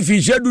wadi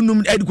fishe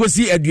dunum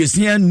edukosi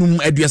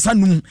aduasa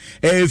num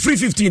free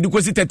 15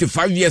 edukosi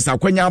 35 years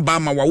akwanya ba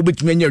ma wa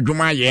wobetumi anya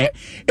adwuma ye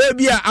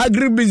ebia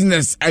agri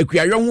business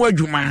akuayo ho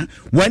adwuma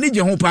wani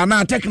je ho pa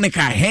na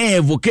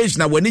technical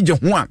vocational wani je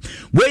ho a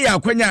we ya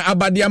akwanya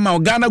abade ama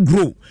Ghana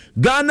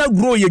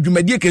grow ye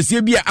dwumadie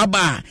kese bia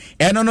aba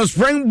eno no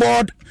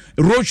springboard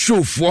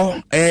roadshow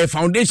for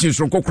foundations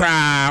from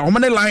kokra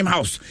omane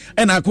limehouse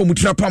ena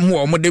akomutra pam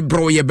ho omode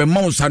bro ye be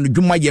mouse anu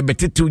dwuma ye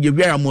betetew ye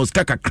wia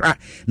kakra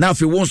na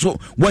afi won so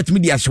what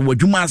media hye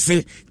wadwuma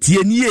ase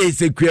tienie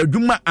se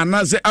kwadwuma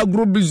anase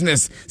agro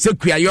business se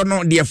kwayo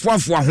no de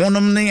efoafo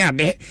ahonom ne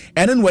ade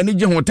ene no ani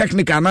gye ho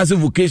technical anase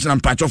vocational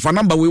patch of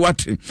number we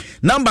what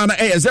number na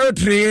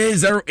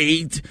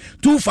 0308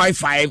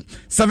 255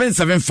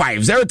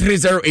 775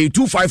 0308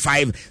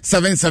 255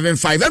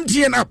 775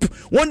 MTN app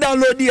one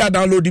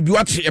download bi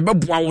what e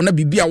beboa wo na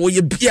bibia wo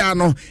ye bia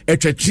no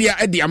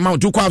etwetwea e de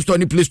amount to App Store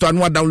ni Play Store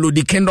no download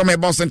the Kingdom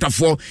Herbal Center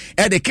for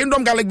the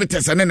Kingdom Garlic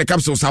Bitters and the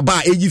capsules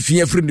aba eji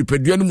fie free ni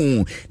peduan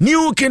mu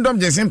New Kingdom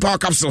Ginseng Power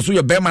Capsules so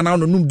your bema na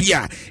no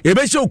bia e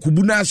be hye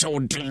okubu na hye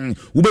odin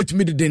wo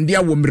betumi de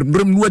dendia wo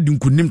mremrem no adi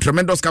nkunim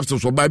tremendous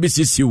capsules oba be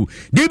sesiu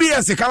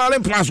DBS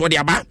Calalem Plus wo de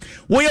aba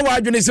wo ye wa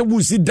adwene se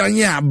bu si dan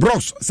ya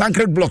blocks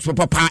concrete blocks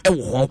papa e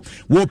wo ho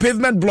wo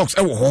pavement blocks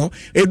e wo ho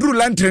eduru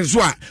lantern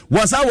so a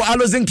wasa wo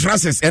alozing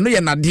trusses eno ye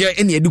nade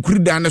ene edukuri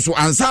dan so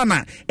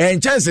ansana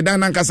chance dan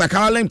nankasa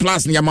Calalem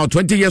Plus ni ama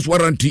 20 years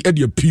warranty e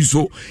de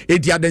piso e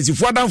di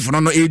adensifo dan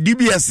fono no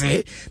DBS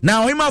se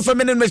na ohima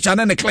feminine measure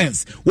na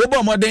cleanse wo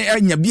bo modern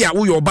anya bia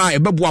wo yo ba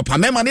ebebo pa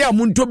mema na ya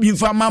munto bi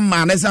mfa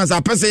mama na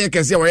sansa pese ye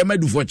kese wo ye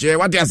madufo che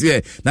what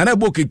ase na na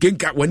bo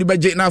kekenka wani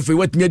beje na afi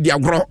watimi di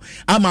agro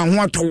ama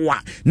ho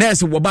atowa na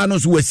ese wo ba no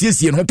so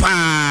wasiesie no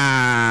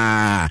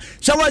pa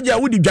shawaja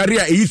wudi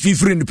dware a eyi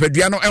fifiri ni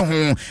padua no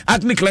ho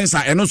acne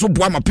cleanser eno so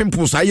boa ma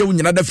pimples aye wo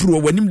nyina da firi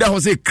wo wanim da ho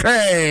se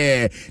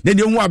kre na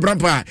ne hu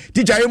abrampa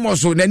teacher ye mo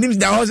so na nim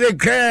da ho se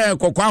kre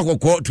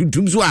kokwa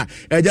tuntum so a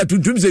eja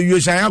tuntum se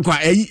wiye shan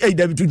akwa eyi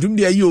da tuntum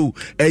de ayi o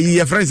eyi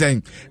ye friends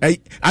eyi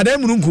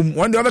adam runkum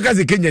wonde obeka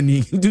se Kenya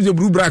ni tuntum se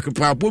bru brak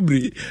pa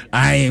pobri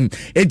ai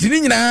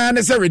etini nyina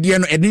ne se rede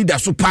no eni da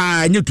so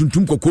pa nye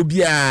tuntum kokko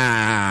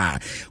bia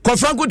ko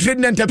Franco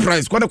Trading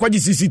Enterprise ko kwaji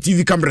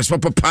CCTV cameras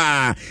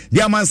papa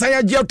dia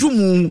mansaya gia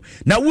tumu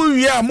na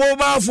wuwi a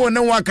mobile phone ne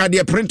waka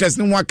de printers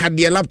ne waka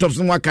de laptops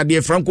ne waka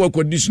de Franco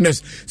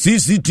conditioners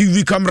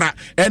CCTV camera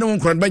ene won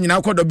kron ba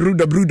nyina ko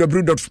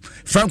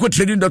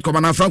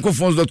www.francotrading.com na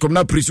francophones.com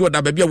na prisi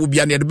oda ba bia wo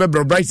bia ne de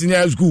bebro bright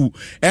senior school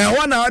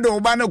wana ade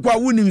oba ne kwa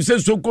wunim se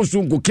sonko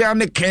ke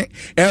ne ke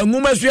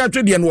nguma so ya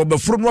twede ne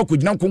obafuro no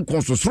akogina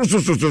konkon so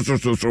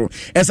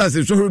esa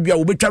se so bia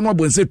wo betwa no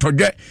abonse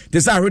todwe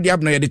te sa ahwede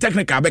abna ye de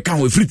technical be ka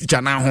ho free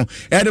teacher na ho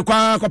de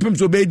kwa kopem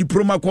so be di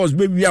promo course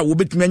be bia wo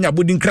betumi anya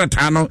bodin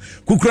krata no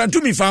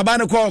kukurantumi fa ba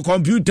ne ko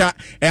computer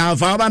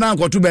fa ba na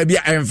nkoto ba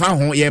bia emfa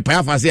ho ye pa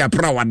afa se ya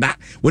pra wada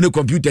woni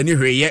computer ni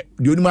hweye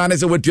de onima na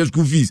se watua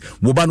school fees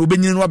wo ba no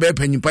benyin no ba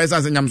panyin pa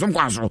esa se nyamso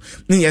kwaso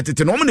ni ye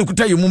tete no mo ne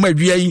kuta yemu ma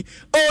bia yi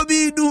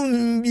obi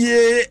dum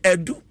bie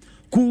edu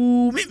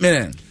ku mi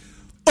me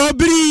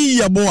obri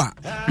yaboa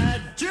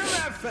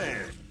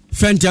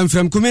Fentiam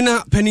from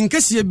Kumina,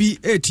 Peninkesia be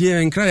 8 year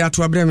and cry out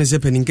to Abraham as a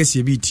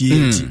Peninkesia be T.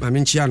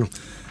 Maminciano.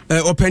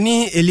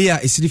 Openi Elia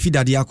is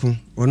Rifida Diaco,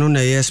 or non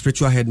a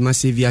spiritual head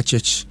massive via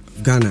church,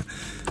 Ghana.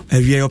 A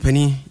year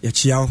openi, a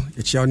chiao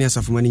near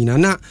Safumanina.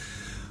 Na,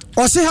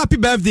 or say happy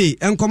birthday,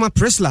 and come a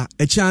Presla,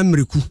 a charm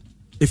Riku,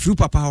 a few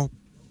papa,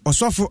 or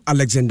Sofo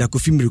Alexander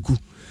Kofim Riku,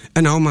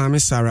 and our mamma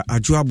Sarah, a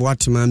Joa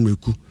Boatman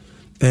Riku.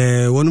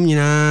 One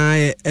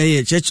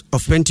a Church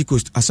of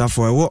Pentecost, as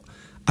for a walk,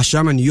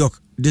 Ashama, New York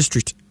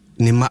District.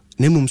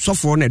 Nemum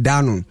sofo ne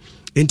dano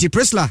enti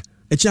Presla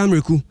e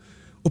chamreku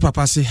o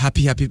papa say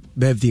happy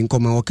birthday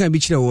nkoma o kan bi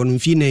kire wo no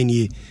mfi na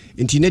nie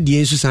enti na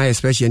die nso san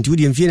especially enti wo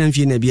die mfi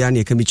na bia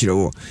na kan bi kire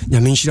wo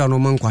nyame nhira no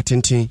man kwa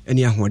tenten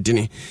ene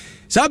ahodene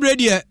sabre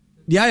die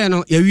ya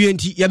no ya wie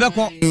enti ye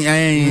beko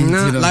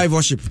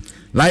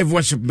live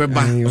worship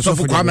beba so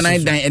for kwame na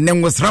dan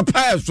enen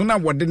wosrapa so na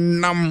wode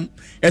nam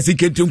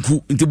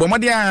esiketenku nti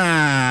bomade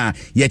a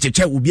ye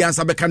cheche obi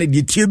ansa beka na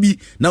de tie bi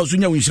na so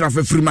nya wonhira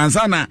fa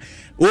frimansa na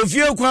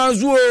ofie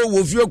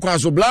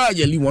kwazo bla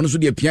ye li wono so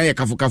de pia ye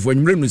kafo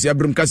anwumre no si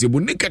abrem kase bo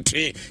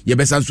nekete ye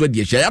besa so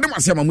de hye ya de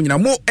masema mu nyina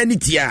mo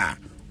anitia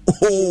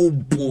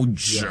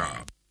boja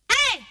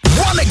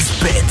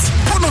OneXBet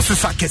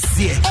bonuses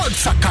akese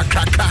otsaka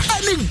kraka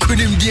ani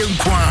kunim die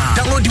nkwa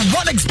download the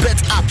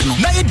OneXBet app no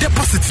na your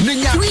deposit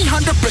nenya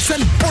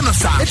 300%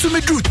 bonus it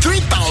will do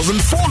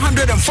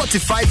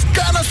 3,445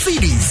 Ghana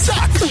cedis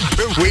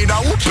we na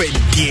open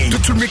game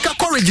to make a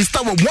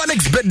register with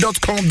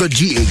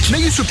onexbet.com.gh na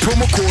use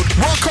promo code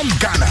welcome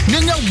Ghana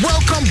nenya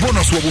welcome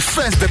bonus wo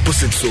first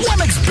deposit so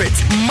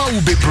OneXBet ma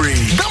wo bebre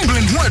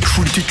gambling ho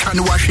atruti kan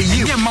wa hwe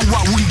yi ma wa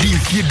wundi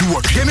fie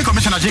duo game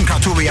commissioner jinka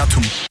to we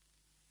atum.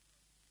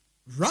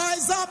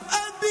 Rise up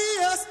and be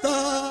a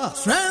star.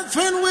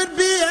 Strengthen with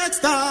BX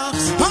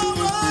stars.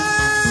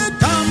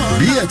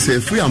 BX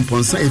free and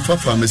ponsa efa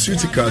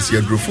pharmaceuticals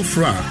ya grofo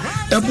fra.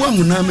 Ebo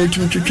ahuna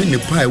metwetwe ne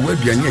pa ewa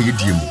aduane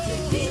ayedie mu.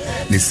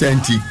 Ne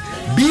senti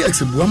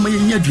BX bo ama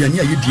yenya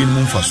aduane ayedie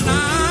mu mfaso.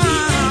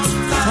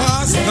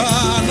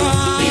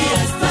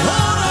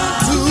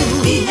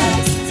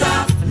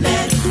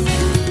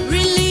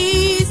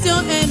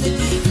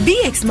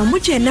 BX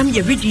mamuche nam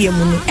ye redie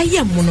mu no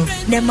eye mu no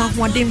na ma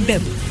hoden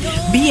bem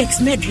BX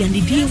medrian di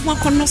ho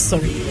akono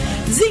sorry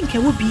zinc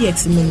wo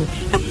BX mu no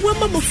abuwa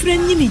ma mofra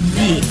nyini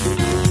yie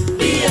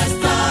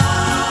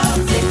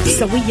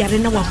so we yare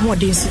na wa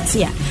hoden so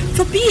tia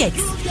for BX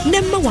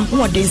na ma wa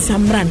hoden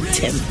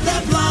samrantem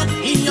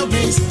in your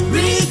veins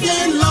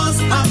regain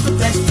lost after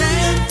the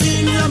strength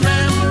in your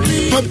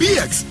memory for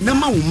BX na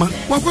ma woma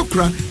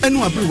wakokura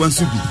enu abre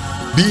wansu bi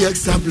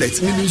BX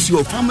tablets means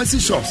your pharmacy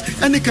shops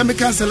and the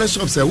chemical seller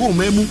shops a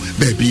woman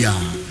baby.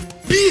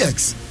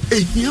 BX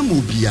ehia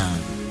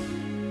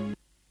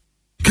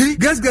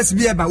Guess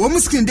be about one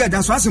skin there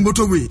that's what's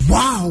motorway.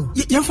 Wow,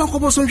 you found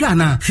Coboson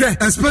Jana.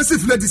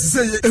 Expensive ladies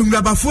say, and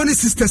Rabaphone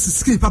sisters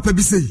skin papa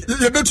be say,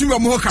 you bet you are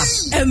more.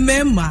 And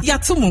member,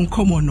 Yatumon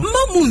common,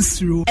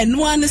 Mamunsru, and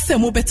one is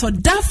more better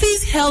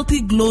Duffy's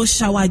Healthy Glow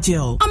Shower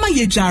Gel. Ama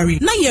ye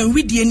jari, na ye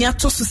ridiania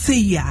to say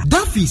ya.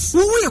 Duffy's, who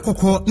we a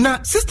coco,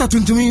 na sister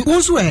to me,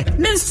 who's where.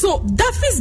 Then so Duffy's